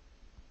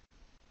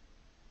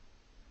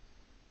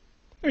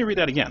 Let me read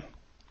that again.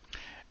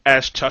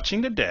 As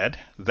touching the dead,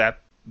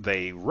 that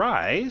they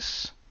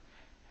rise,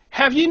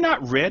 have ye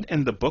not read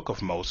in the book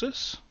of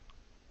Moses?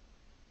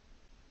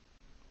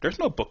 There's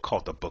no book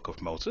called the Book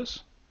of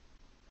Moses.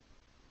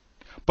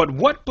 But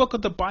what book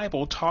of the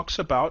Bible talks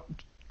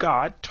about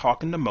God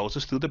talking to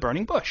Moses through the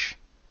burning bush?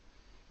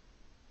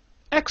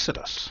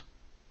 Exodus.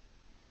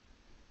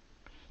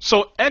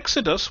 So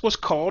Exodus was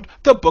called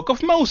the Book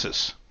of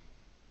Moses.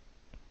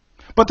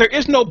 But there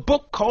is no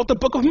book called the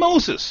Book of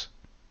Moses.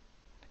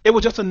 It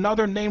was just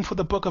another name for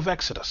the book of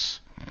Exodus.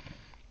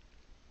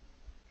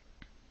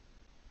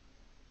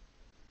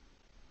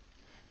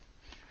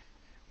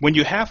 When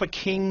you have a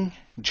King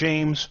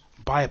James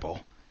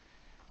Bible,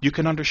 you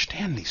can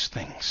understand these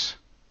things.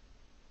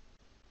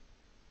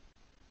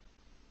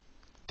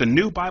 The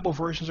new Bible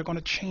versions are going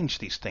to change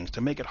these things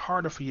to make it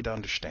harder for you to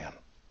understand.